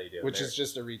 Yeah, they do. Which is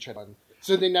just a retread on.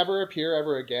 So they never appear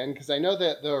ever again, because I know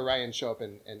that the Orion show up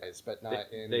in this, but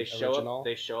not in original.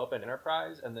 They show up in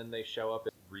Enterprise, and then they show up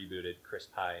in rebooted Chris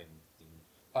Pine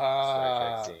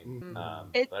Star Trek scene.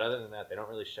 But other than that, they don't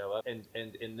really show up. And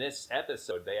in this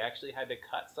episode, they actually had to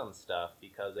cut some stuff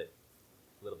because it's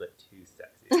a little bit too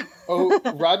sexy.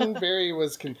 Roddenberry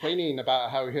was complaining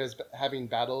about how he was having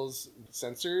battles with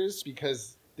censors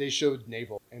because they showed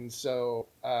navel, and so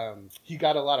he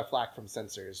got a lot of flack from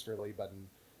censors for Belly Button.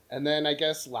 And then I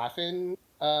guess Laugh-In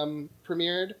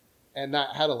premiered, and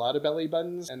that had a lot of belly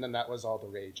buttons, and then that was all the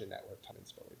rage in Network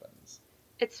Time's belly buttons.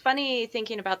 It's funny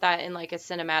thinking about that in, like, a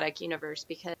cinematic universe,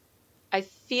 because I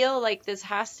feel like this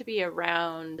has to be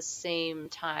around the same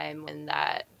time when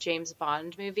that James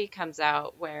Bond movie comes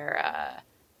out where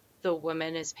the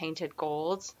woman is painted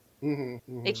gold.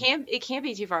 It can't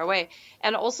be too far away.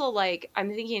 And also, like,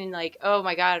 I'm thinking, like, oh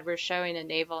my god, we're showing a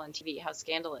navel on TV, how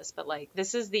scandalous. But, like,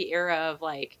 this is the era of,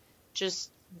 like,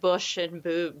 just bush and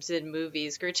boobs in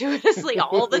movies gratuitously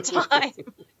all the time.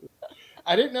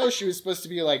 I didn't know she was supposed to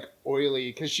be, like,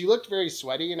 oily, because she looked very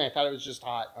sweaty, and I thought it was just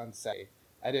hot on set.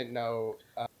 I didn't know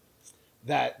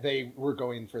that they were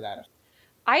going for that.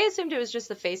 I assumed it was just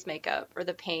the face makeup or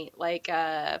the paint. Like,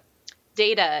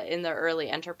 Data in the early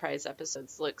Enterprise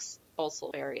episodes looks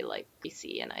also very, like,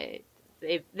 PC, and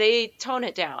they tone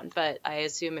it down, but I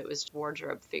assume it was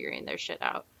wardrobe figuring their shit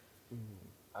out.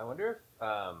 I wonder if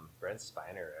Brent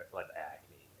Spiner had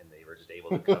acne and they were just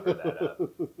able to cover that up.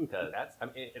 Because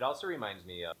it also reminds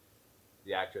me of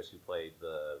the actress who played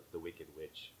the Wicked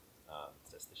Witch.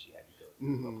 Says that she had to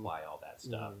go apply all that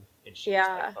stuff, and she was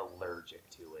like allergic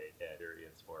to it.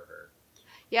 Experience for her.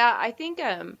 Yeah, I think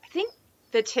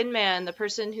the Tin Man, the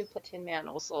person who played Tin Man,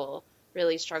 also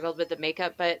really struggled with the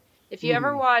makeup. But if you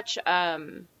ever watch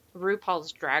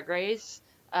RuPaul's Drag Race,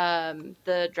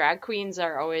 the drag queens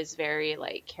are always very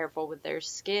like careful with their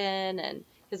skin, and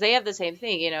because they have the same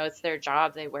thing, you know, it's their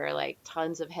job. They wear like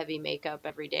tons of heavy makeup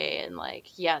every day, and like,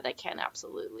 yeah, that can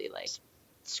absolutely like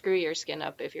screw your skin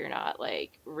up if you're not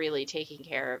like really taking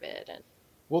care of it. And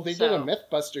well, they did a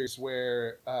Mythbusters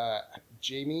where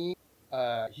Jamie,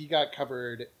 he got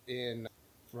covered in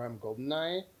from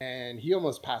Goldeneye, and he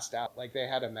almost passed out. Like, they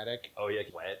had a medic. Oh yeah,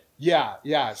 wet.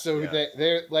 Yeah. So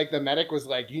they're like, the medic was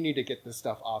like, "You need to get this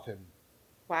stuff off him."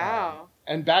 Wow.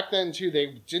 And back then too,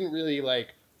 they didn't really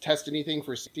like test anything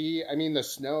for safety. I mean, the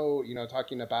snow. You know,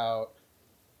 talking about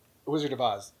Wizard of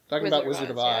Oz. Wizard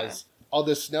of Oz. Yeah. All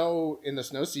the snow in the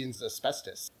snow scene's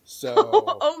asbestos. So.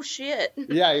 Oh shit.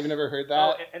 Yeah, you've never heard that.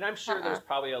 Oh, and I'm sure there's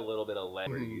probably a little bit of lead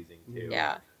we're using too.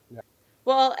 Yeah.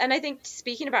 Well, and I think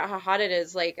speaking about how hot it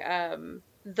is, like,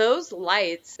 those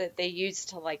lights that they use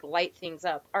to, like, light things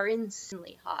up are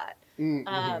insanely hot.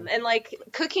 And, like,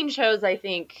 cooking shows, I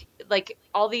think, like,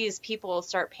 all these people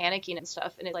start panicking and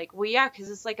stuff, and it's like, well, yeah, because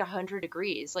it's, like, 100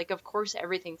 degrees. Like, of course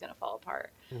everything's going to fall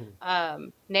apart.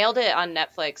 Nailed It on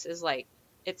Netflix is, like,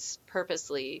 it's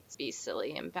purposely to be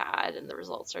silly and bad, and the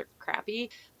results are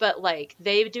crappy. But, like,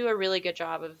 they do a really good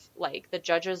job of, like, the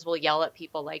judges will yell at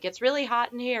people, like, it's really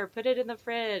hot in here, put it in the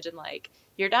fridge, and, like,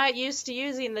 you're not used to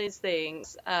using these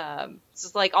things. It's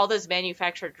just, like, all this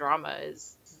manufactured drama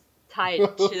is tied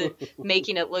to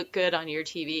making it look good on your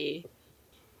TV.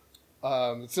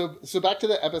 So back to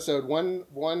the episode,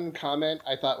 one comment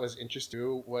I thought was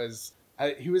interesting was,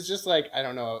 he was just, like, I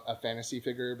don't know, a fantasy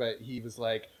figure, but he was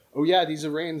like, oh yeah, these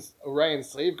Orion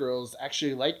slave girls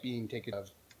actually like being taken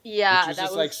of. Yeah, which was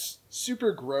just like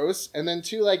super gross. And then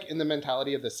too, like, in the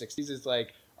mentality of the 60s is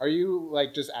like, are you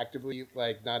like just actively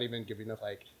like not even giving up,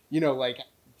 like, you know, like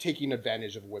taking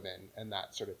advantage of women and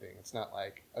that sort of thing? It's not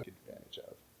like a good advantage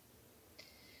of.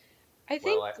 I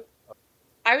think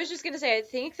I was just gonna say, I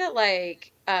think that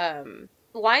like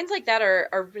lines like that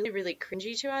are really, really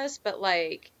cringy to us, but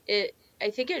like I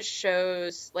think it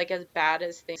shows, like, as bad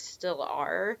as things still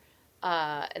are,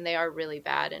 and they are really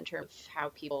bad in terms of how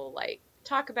people, like,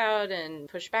 talk about and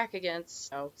push back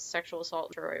against, you know, sexual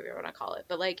assault, or whatever you want to call it.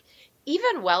 But, like,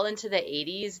 even well into the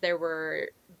 80s, there were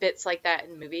bits like that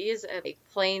in movies, and, like,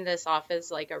 playing this off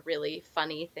as, like, a really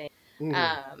funny thing.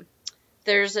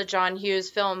 There's a John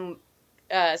Hughes film,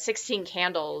 16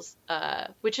 Candles,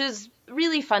 which is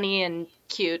really funny and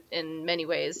cute in many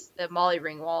ways, the Molly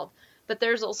Ringwald. But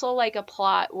there's also, like, a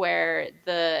plot where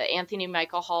the Anthony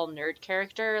Michael Hall nerd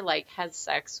character, like, has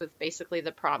sex with basically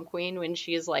the prom queen when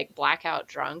she's, like, blackout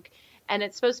drunk. And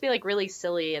it's supposed to be, like, really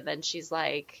silly. And then she's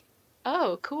like,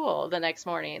 oh, cool, the next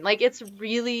morning. Like, it's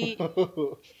really,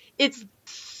 it's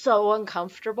so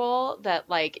uncomfortable that,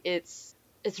 like, it's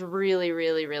really,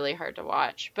 really, really hard to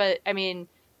watch. But, I mean,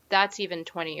 that's even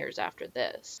 20 years after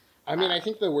this. I mean, I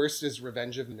think the worst is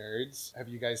Revenge of the Nerds. Have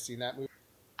you guys seen that movie?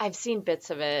 I've seen bits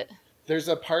of it. There's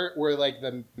a part where, like,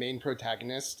 the main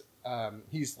protagonist,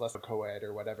 he's less co-ed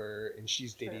or whatever, and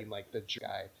she's dating, like, the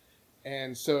guy.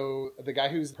 And so the guy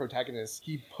who's the protagonist,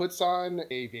 he puts on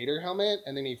a Vader helmet,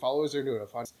 and then he follows her to a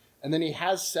fun, and then he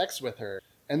has sex with her.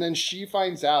 And then she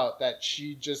finds out that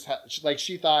she just,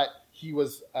 she thought he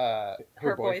was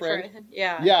her boyfriend.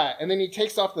 Yeah, and then he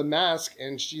takes off the mask,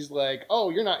 and she's like, oh,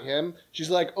 you're not him.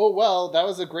 She's like, oh, well, that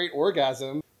was a great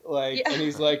orgasm. Like, and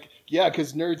he's like, yeah,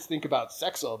 because nerds think about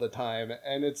sex all the time.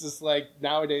 And it's just like,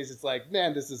 nowadays it's like,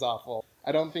 man, this is awful.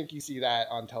 I don't think you see that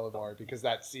on television because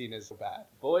that scene is so bad.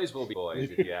 Boys will be boys,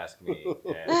 if you ask me.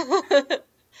 And,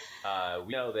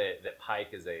 we know that Pike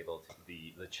is able to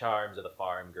the charms of the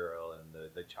farm girl and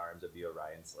the charms of the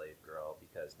Orion slave girl,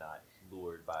 because not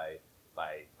lured by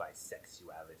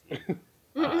sexuality.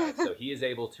 So he is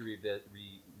able to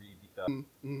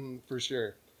for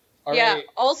sure. All right.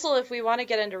 Also, if we want to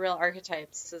get into real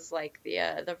archetypes, this is like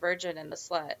the virgin and the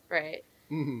slut, right?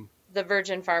 Mm-hmm. The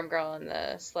virgin farm girl and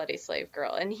the slutty slave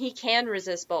girl, and he can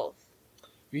resist both.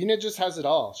 Vina just has it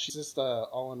all. She's just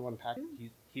all in one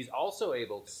package. He's also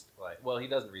able to, like, well, he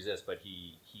doesn't resist, but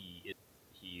he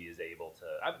is able to.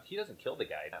 He doesn't kill the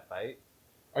guy in that fight.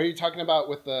 Are you talking about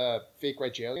with the fake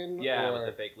Rigelian? Yeah, with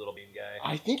the fake little bean guy.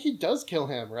 I think he does kill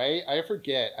him, right? I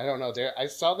forget. I don't know. I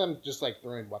saw them just, like,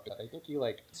 throwing weapons. I think he,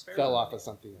 like, fell off of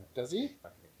something. Does he?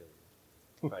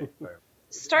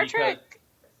 Star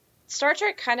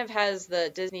Trek kind of has the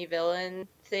Disney villain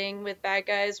thing with bad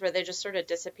guys where they just sort of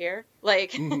disappear.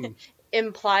 Like,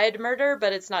 implied murder,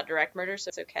 but it's not direct murder, so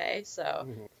it's okay. So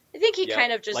I think he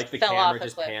kind of just like fell off a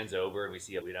cliff. the camera just pans over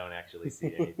and we don't actually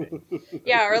see anything.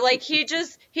 Yeah, or like he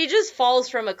just falls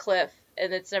from a cliff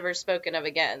and it's never spoken of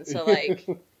again. So like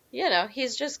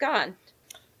he's just gone.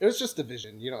 It was just a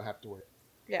vision. You don't have to worry.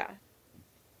 Yeah.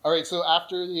 All right, so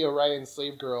after the Orion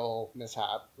slave girl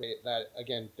mishap, right, that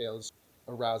again fails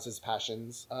to arouse his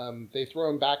passions, they throw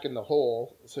him back in the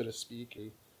hole, so to speak.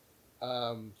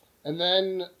 And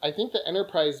then I think the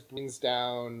Enterprise brings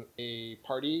down a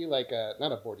party,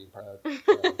 not a boarding party.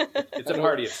 It's a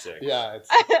party of 6. Yeah.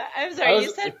 I'm sorry,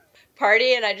 you said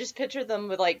party, and I just pictured them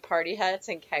with like party hats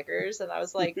and keggers, and I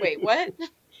was like, wait, what?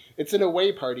 It's an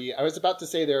away party. I was about to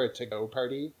say they're a to-go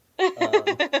party.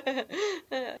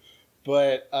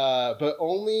 But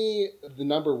only the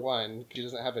number one, she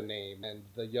doesn't have a name, and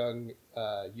the young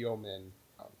yeoman.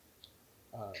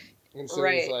 And so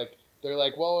Right. they're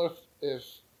like, well, if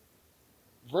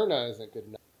Verna isn't good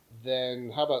enough,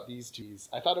 then how about these two?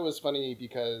 I thought it was funny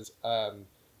because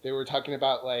they were talking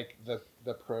about like the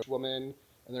pro woman,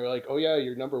 and they were like, oh yeah,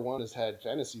 your number one has had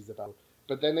fantasies about.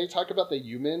 But then they talk about the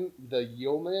yeoman,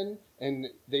 and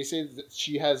they say that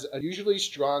she has unusually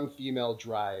strong female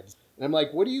drives. And I'm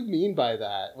like, what do you mean by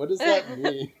that? What does that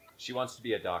mean? She wants to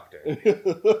be a doctor. Can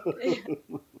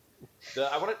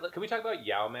we talk about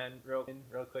Yao-Man real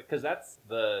quick? Because that's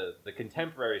the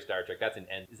contemporary Star Trek. That's an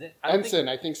is it? Ensign,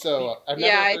 I think so.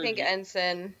 I think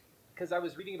Ensign. Because I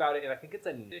was reading about it, and I think it's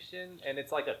an edition, and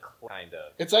it's like a kind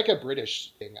of. It's like a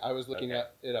British thing. I was looking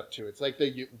it up too. It's like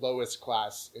the lowest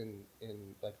class in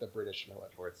like the British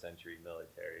military. 4th century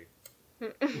military.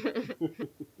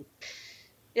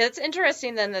 Yeah, it's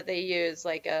interesting then that they use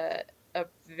like a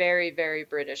very, very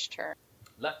British term.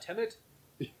 Lieutenant?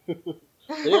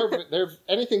 They're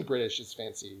anything British is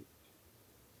fancy.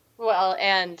 Well,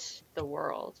 and the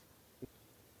world.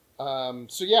 So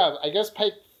yeah, I guess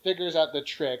Pike figures out the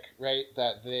trick, right?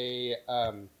 That they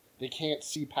can't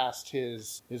see past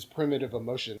his primitive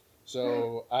emotion.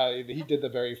 So he did the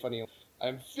very funny,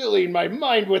 I'm filling my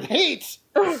mind with hate!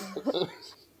 And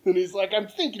he's like, I'm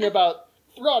thinking about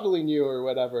throttling you or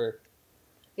whatever.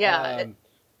 Yeah.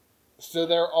 So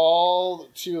they're all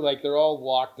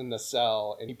locked in the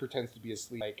cell, and he pretends to be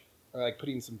asleep, or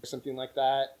putting something like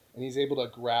that, and he's able to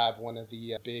grab one of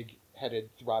the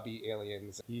big-headed throbby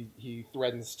aliens. He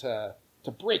threatens to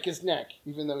break his neck,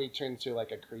 even though he turns to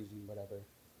like a crazy whatever.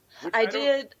 I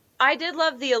did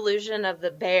love the illusion of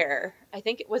the bear. I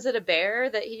think was it a bear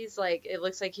that he's like, it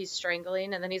looks like he's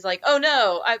strangling, and then he's like, oh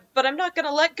no, but I'm not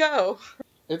gonna let go.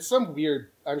 It's some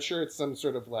weird, I'm sure it's some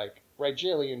sort of like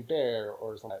Rigelian bear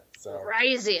or something. So.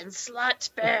 Rising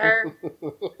slut bear.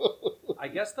 I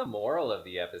guess the moral of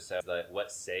the episode is that what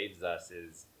saves us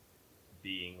is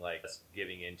being like us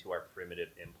giving into our primitive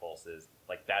impulses.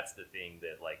 Like that's the thing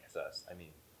that likes us. I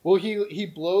mean, well, he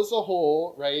blows a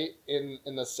hole right in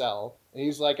the cell, and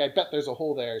he's like, I bet there's a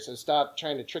hole there, so stop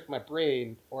trying to trick my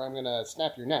brain, or I'm gonna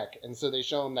snap your neck. And so they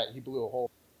show him that he blew a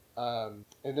hole.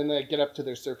 And then they get up to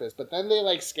their surface, but then they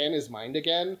like scan his mind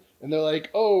again, and they're like,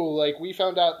 oh, like we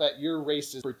found out that your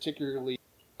race is particularly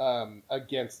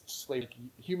against slave.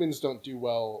 Humans don't do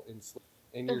well in slave,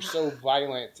 and you're so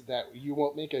violent that you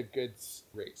won't make a good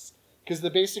race. Because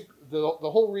the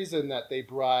whole reason that they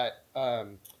brought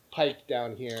Pike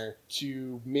down here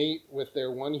to mate with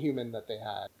their one human that they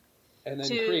had, and then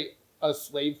create a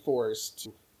slave force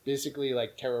to basically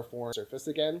like terraform the surface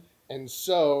again. And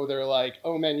so they're like,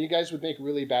 oh man, you guys would make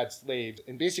really bad slaves.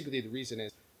 And basically the reason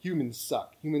is humans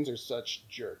suck. Humans are such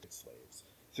jerk slaves.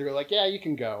 So they're like, yeah, you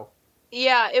can go.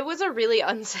 Yeah, it was a really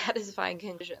unsatisfying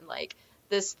conclusion. Like,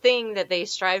 this thing that they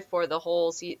strive for the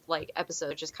whole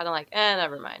episode, just kind of like,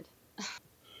 never mind.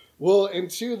 Well, and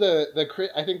two,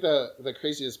 I think the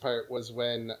craziest part was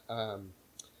when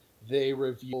they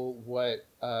reveal what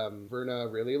Verna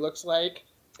really looks like.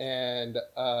 And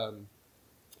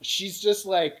she's just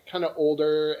like kind of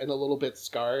older and a little bit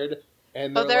scarred,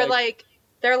 and they're like,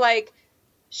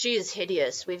 she is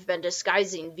hideous. We've been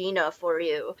disguising Vina for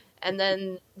you, and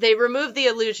then they remove the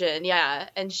illusion,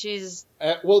 and she's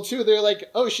well, too. They're like,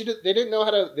 oh, they didn't know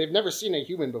how to. They've never seen a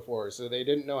human before, so they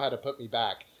didn't know how to put me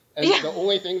back. And the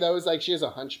only thing though is like she has a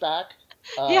hunchback.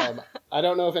 I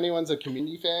don't know if anyone's a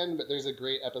Community fan, but there's a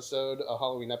great episode, a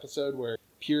Halloween episode, where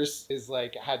Pierce is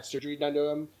like had surgery done to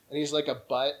him, and he's like a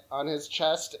butt on his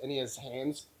chest, and he has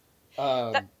hands.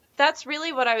 That's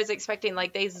really what I was expecting.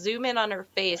 Like they zoom in on her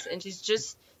face, and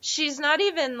she's not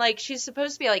even like, she's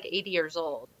supposed to be like 80 years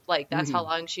old. Like that's how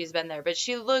long she's been there, but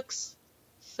she looks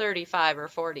 35 or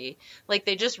 40. Like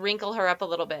they just wrinkle her up a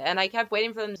little bit, and I kept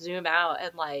waiting for them to zoom out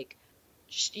and like,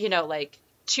 like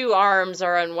 2 arms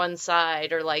are on one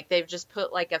side, or like they've just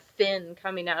put like a fin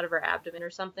coming out of her abdomen or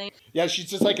something. Yeah, she's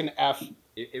just like an F.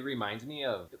 It reminds me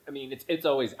of, I mean, it's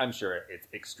always, I'm sure it's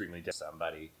extremely to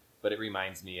somebody, but it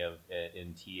reminds me of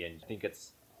in TNG. I think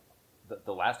it's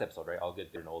the last episode, right? All good.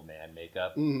 They're an old man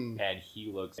makeup, Mhm. and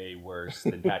he looks way worse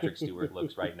than Patrick Stewart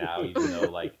looks right now, even though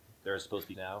like they're supposed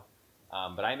to be now.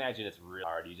 But I imagine it's really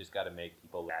hard. You just got to make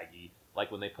people laggy,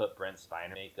 like when they put Brent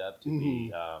Spiner makeup to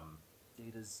be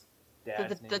Data's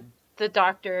dad's name. The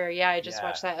doctor. Yeah, I just Yeah.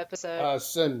 watched that episode.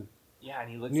 Sun. Yeah,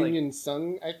 and he looks Nguyen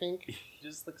Sung, I think. like he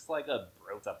just looks like a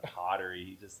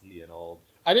pottery. He's an old.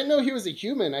 I didn't know he was a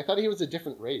human. I thought he was a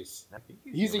different race. I think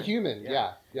He's a human.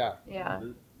 Yeah. Yeah.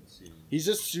 Let's see. He's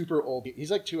just super old.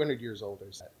 He's like 200 years old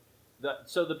or something.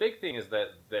 So the big thing is that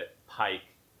Pike,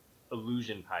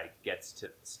 Illusion Pike, gets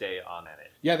to stay on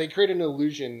it. Yeah, they create an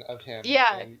illusion of him.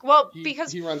 Yeah, and well, he,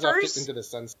 because he runs first, off into the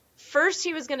sunset. first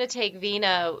he was going to take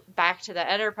Vina back to the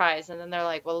Enterprise, and then they're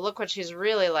like, well, look what she's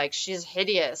really like. She's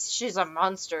hideous. She's a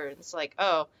monster. And it's like,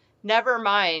 oh, never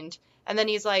mind. And then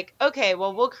he's like, okay,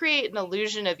 well, we'll create an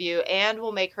illusion of you, and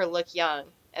we'll make her look young.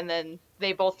 And then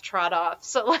they both trot off.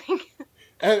 So, like...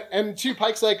 And Two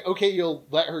Pike's like, okay, you'll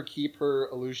let her keep her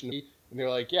illusion. And they're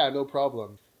like, yeah, no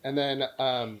problem. And then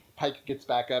Pike gets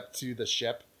back up to the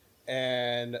ship,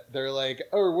 and they're like,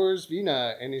 oh, where's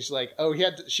Vina? And he's like, oh,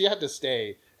 she had to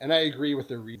stay. And I agree with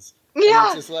the reads. Yeah.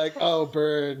 And it's just like, oh,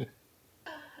 burn.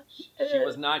 She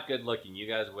was not good looking. You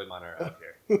guys wouldn't want her up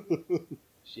here.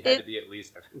 She had to be at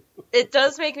least. It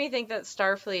does make me think that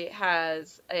Starfleet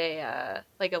has a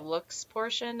looks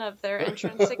portion of their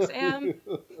entrance exam.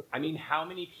 I mean, how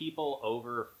many people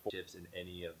over 4 ships in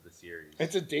any of the series?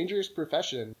 It's a dangerous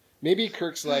profession. Maybe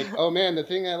Kirk's like, oh man, the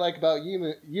thing I like about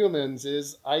humans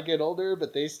is I get older,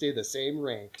 but they stay the same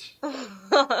rank.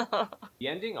 The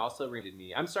ending also reminded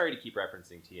me. I'm sorry to keep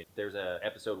referencing to you. There's a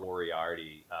episode where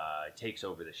Moriarty takes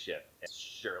over the ship. It's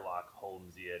Sherlock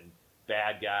Holmesian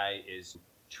bad guy is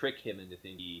trick him into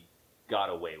thinking he got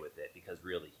away with it because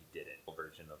really he didn't.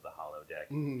 Version of the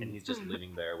holodeck, and he's just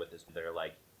living there with this. They're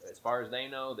like, as far as they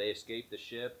know, they escaped the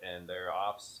ship and they're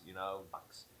off,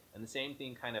 box. And the same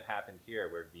thing kind of happened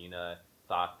here, where Vina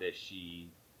thought that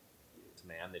this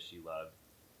man that she loved,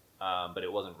 but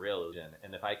it wasn't real illusion.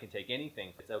 And if I can take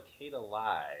anything, it's okay to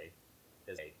lie.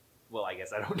 Well, I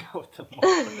guess I don't know what the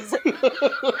moment is.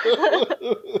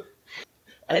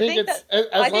 I think it's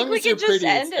as long as you're pretty,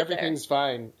 everything's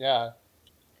fine. Yeah.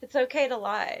 It's okay to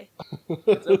lie.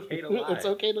 It's okay to lie. It's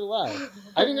okay to lie.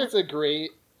 I think that's a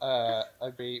great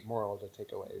moral to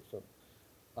take away from.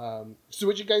 So,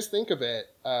 what you guys think of it?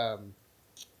 I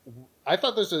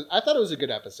thought it was a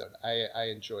good episode. I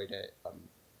enjoyed it,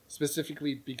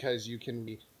 specifically because you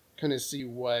can kind of see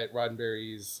what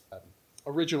Roddenberry's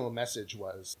original message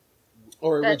was,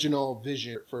 or original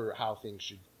vision for how things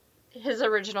should. His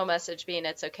original message being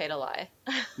it's okay to lie.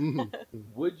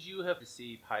 Would you have to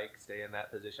see Pike stay in that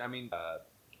position? I mean,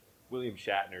 William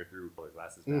Shatner threw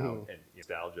glasses now and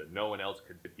nostalgia. No one else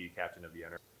could be captain of the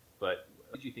Enterprise. But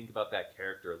what did you think about that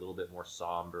character? A little bit more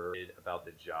somber about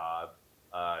the job,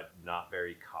 not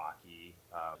very cocky.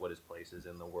 What his place is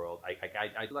in the world.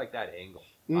 I like that angle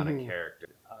on a character.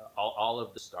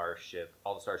 All the starship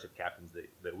captains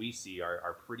that we see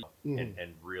are pretty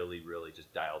and really, really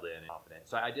just dialed in and confident.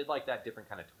 So I did like that different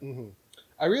kind of.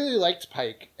 I really liked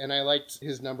Pike, and I liked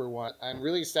his number one. I'm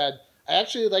really sad. I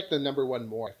actually like the number one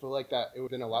more. I feel like that it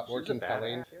would have been a lot more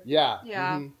compelling. Yeah.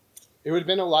 It would have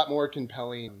been a lot more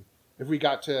compelling if we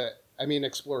got to,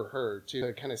 explore her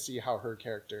to kind of see how her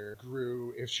character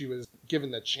grew if she was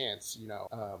given the chance,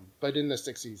 But in the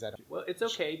 60s, well, it's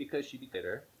okay because she became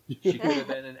bitter. She could have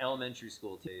been in elementary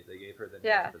school too. They gave her the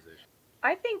next position.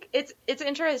 I think it's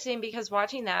interesting because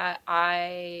watching that,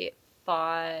 I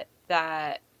thought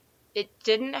that it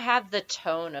didn't have the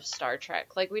tone of Star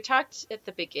Trek. Like we talked at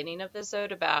the beginning of this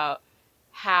episode about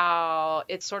how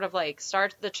it's sort of like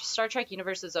the Star Trek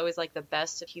universe is always like the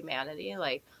best of humanity,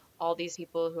 like all these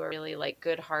people who are really like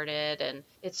good-hearted and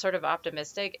it's sort of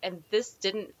optimistic. And this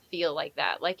didn't feel like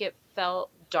that. Like it felt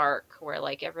dark, where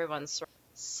like everyone's sort of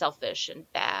selfish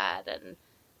and bad, and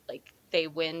like they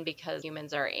win because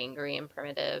humans are angry and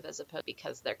primitive as opposed to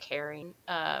because they're caring.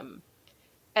 And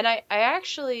I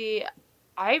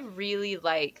really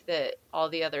like that all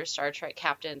the other Star Trek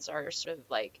captains are sort of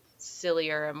like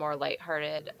sillier and more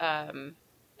lighthearted.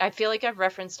 I feel like I've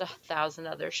referenced 1,000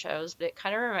 other shows, but it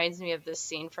kind of reminds me of this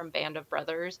scene from Band of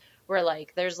Brothers where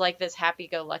like there's like this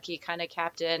happy-go-lucky kind of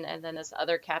captain, and then this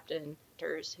other captain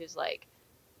who's like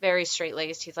very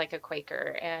straight-laced. He's like a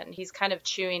Quaker, and he's kind of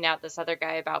chewing out this other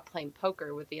guy about playing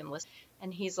poker with the enlisted.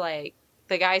 And he's like,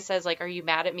 the guy says like, are you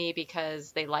mad at me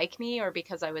because they like me or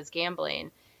because I was gambling?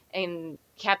 And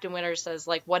Captain Winters says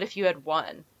like, what if you had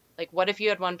won? Like, what if you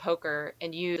had won poker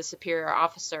and you, the superior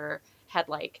officer, had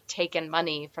like taken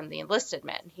money from the enlisted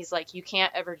men? He's like, you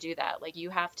can't ever do that. Like, you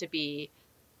have to be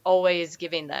always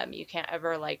giving them. You can't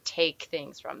ever like take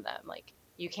things from them. Like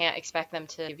you can't expect them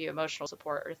to give you emotional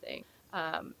support or things.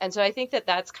 And so I think that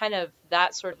that's kind of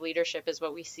that sort of leadership is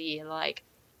what we see in like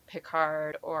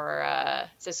Picard or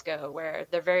Cisco, where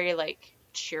they're very like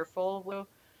cheerful,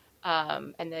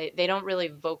 and they don't really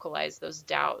vocalize those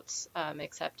doubts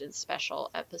except in special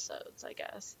episodes, I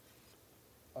guess.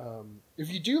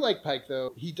 If you do like Pike,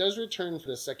 though, he does return for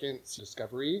the second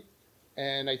Discovery,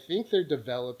 and I think they're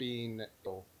developing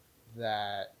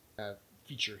that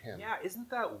feature him. Yeah, isn't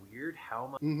that weird how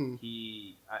much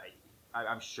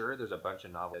I'm sure there's a bunch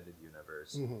of novels in the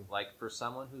universe. Like, for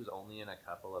someone who's only in a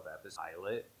couple of episodes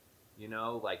pilot, you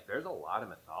know, like, there's a lot of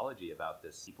mythology about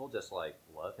this. People just, like,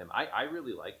 love him. I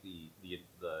really like the I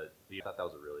thought that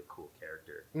was a really cool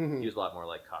character. He was a lot more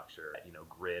like cocksure, you know,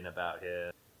 grin about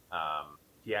him.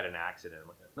 He had an accident.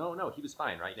 No, he was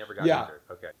fine, right? He never got injured.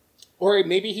 Okay. Or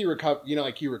maybe he recovered, you know,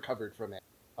 like he recovered from it,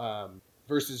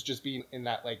 versus just being in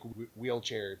that like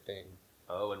wheelchair thing.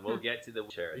 Oh, and we'll get to the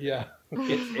wheelchair. Yeah.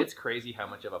 It's crazy how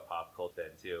much of a pop cult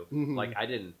then too. Like I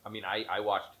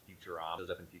watched Futurama. I was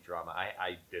up in Futurama.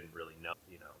 I didn't really know,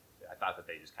 you know, I thought that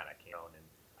they just kind of came on, and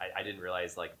I didn't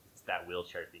realize like it's that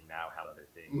wheelchair thing now, how other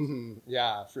things.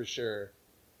 Yeah, for sure.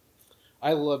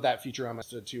 I love that Futurama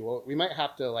episode too. Well, we might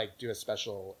have to like do a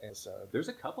special episode. There's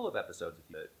a couple of episodes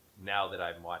that now that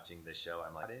I'm watching this show,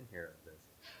 I'm like, I didn't hear of this.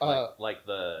 Like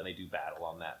they do battle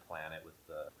on that planet with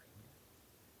the.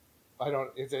 I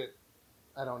don't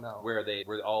know. Where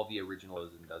all the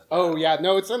originals and does. Oh yeah,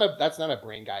 no, that's not a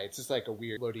brain guy. It's just like a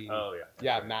weird floating. Oh yeah.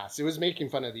 Yeah, mass. It was making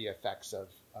fun of the effects of.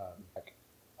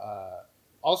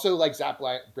 Also, like Zap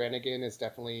Brannigan is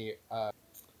definitely.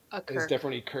 Is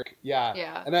definitely Kirk. Yeah.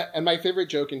 Yeah. And my favorite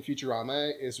joke in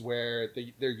Futurama is where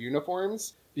their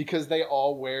uniforms, because they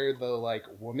all wear the like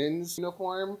woman's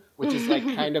uniform, which is like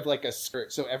kind of like a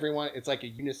skirt. So everyone, it's like a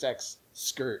unisex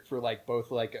skirt for like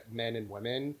both like men and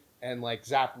women. And like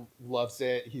Zap loves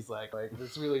it. He's like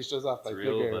this really shows off my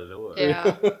figure.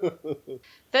 Yeah.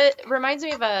 That reminds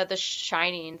me of The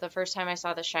Shining. The first time I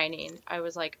saw The Shining, I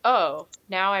was like, oh,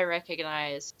 now I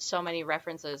recognize so many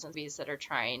references in movies that are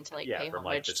trying to like pay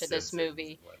homage to this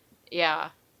movie. Yeah.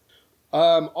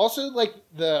 Also, like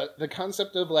the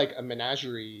concept of like a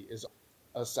menagerie is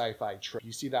a sci-fi trope.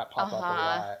 You see that pop up a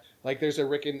lot. Like there's a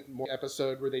Rick and Morty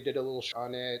episode where they did a little shot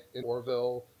on it in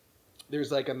Orville.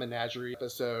 There's like a menagerie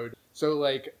episode. So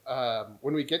like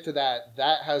when we get to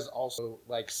that has also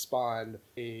like spawned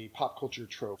a pop culture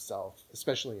trope itself,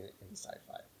 especially in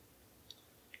sci-fi.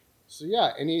 So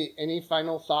yeah, any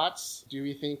final thoughts? Do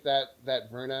we think that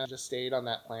Verna just stayed on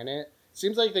that planet?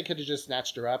 Seems like they could have just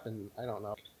snatched her up and I don't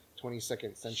know,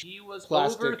 22nd century. She was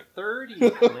plastic. Over 30,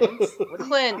 Clint.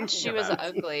 Clint, she was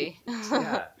ugly.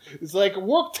 Yeah. It's like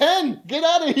warp 10, get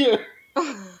out of here.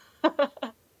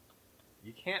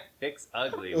 You can't fix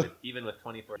ugly even with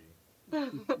 24.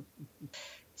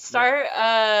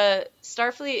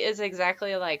 Starfleet is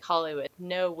exactly like Hollywood.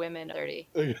 No women 30.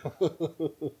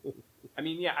 I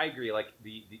mean, yeah, I agree. Like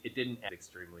it didn't end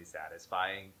extremely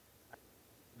satisfying.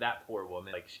 That poor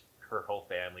woman, like her whole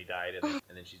family died, and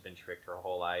then she's been tricked her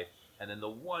whole life. And then the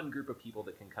one group of people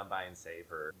that can come by and save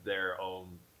her, their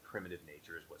own primitive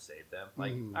nature is what saved them.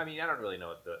 Like, I mean, I don't really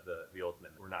know if the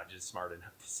ultimate. We're not just smart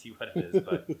enough to see what it is,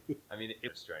 but I mean,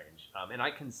 it's strange. And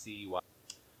I can see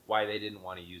why they didn't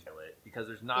want to use it, because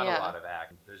there's not a lot of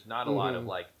action. There's not a lot of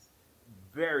like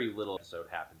very little episode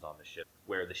happens on the ship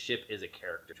where the ship is a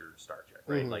character Star Trek,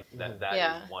 right? Like that is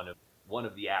one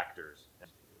of the actors.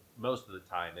 Most of the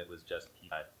time, it was just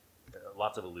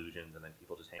lots of illusions, and then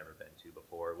people just never been to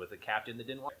before with a captain that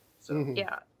didn't want it. So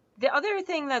yeah. The other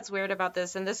thing that's weird about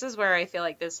this, and this is where I feel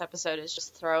like this episode is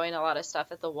just throwing a lot of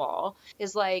stuff at the wall,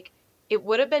 is like it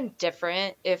would have been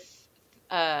different if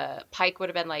Pike would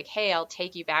have been like, hey, I'll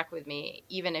take you back with me,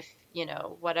 even if, you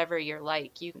know, whatever you're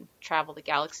like, you can travel the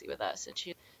galaxy with us. And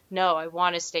she, no, I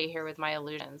want to stay here with my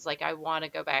illusions. Like, I want to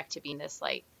go back to being this,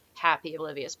 like, happy,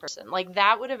 oblivious person. Like,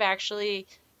 that would have actually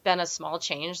been a small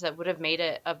change that would have made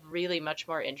it a really much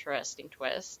more interesting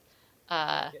twist.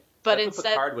 But that's instead,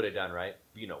 what Picard would have done, right?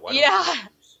 You know what? Yeah,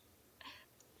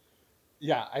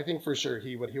 I think for sure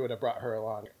he would have brought her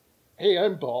along. Hey,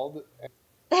 I'm bald.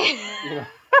 You know.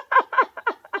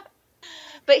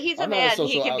 But he's a man.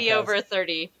 He can be over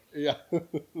 30. Yeah.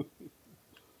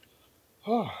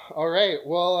 All right.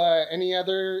 Well, any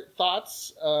other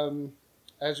thoughts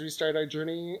as we start our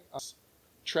journey,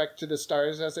 trek to the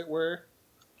stars, as it were?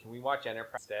 Can we watch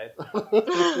Enterprise instead?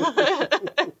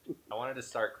 I wanted to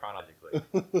start chronologically.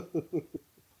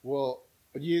 Well,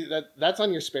 that's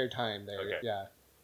on your spare time there. Okay. Yeah.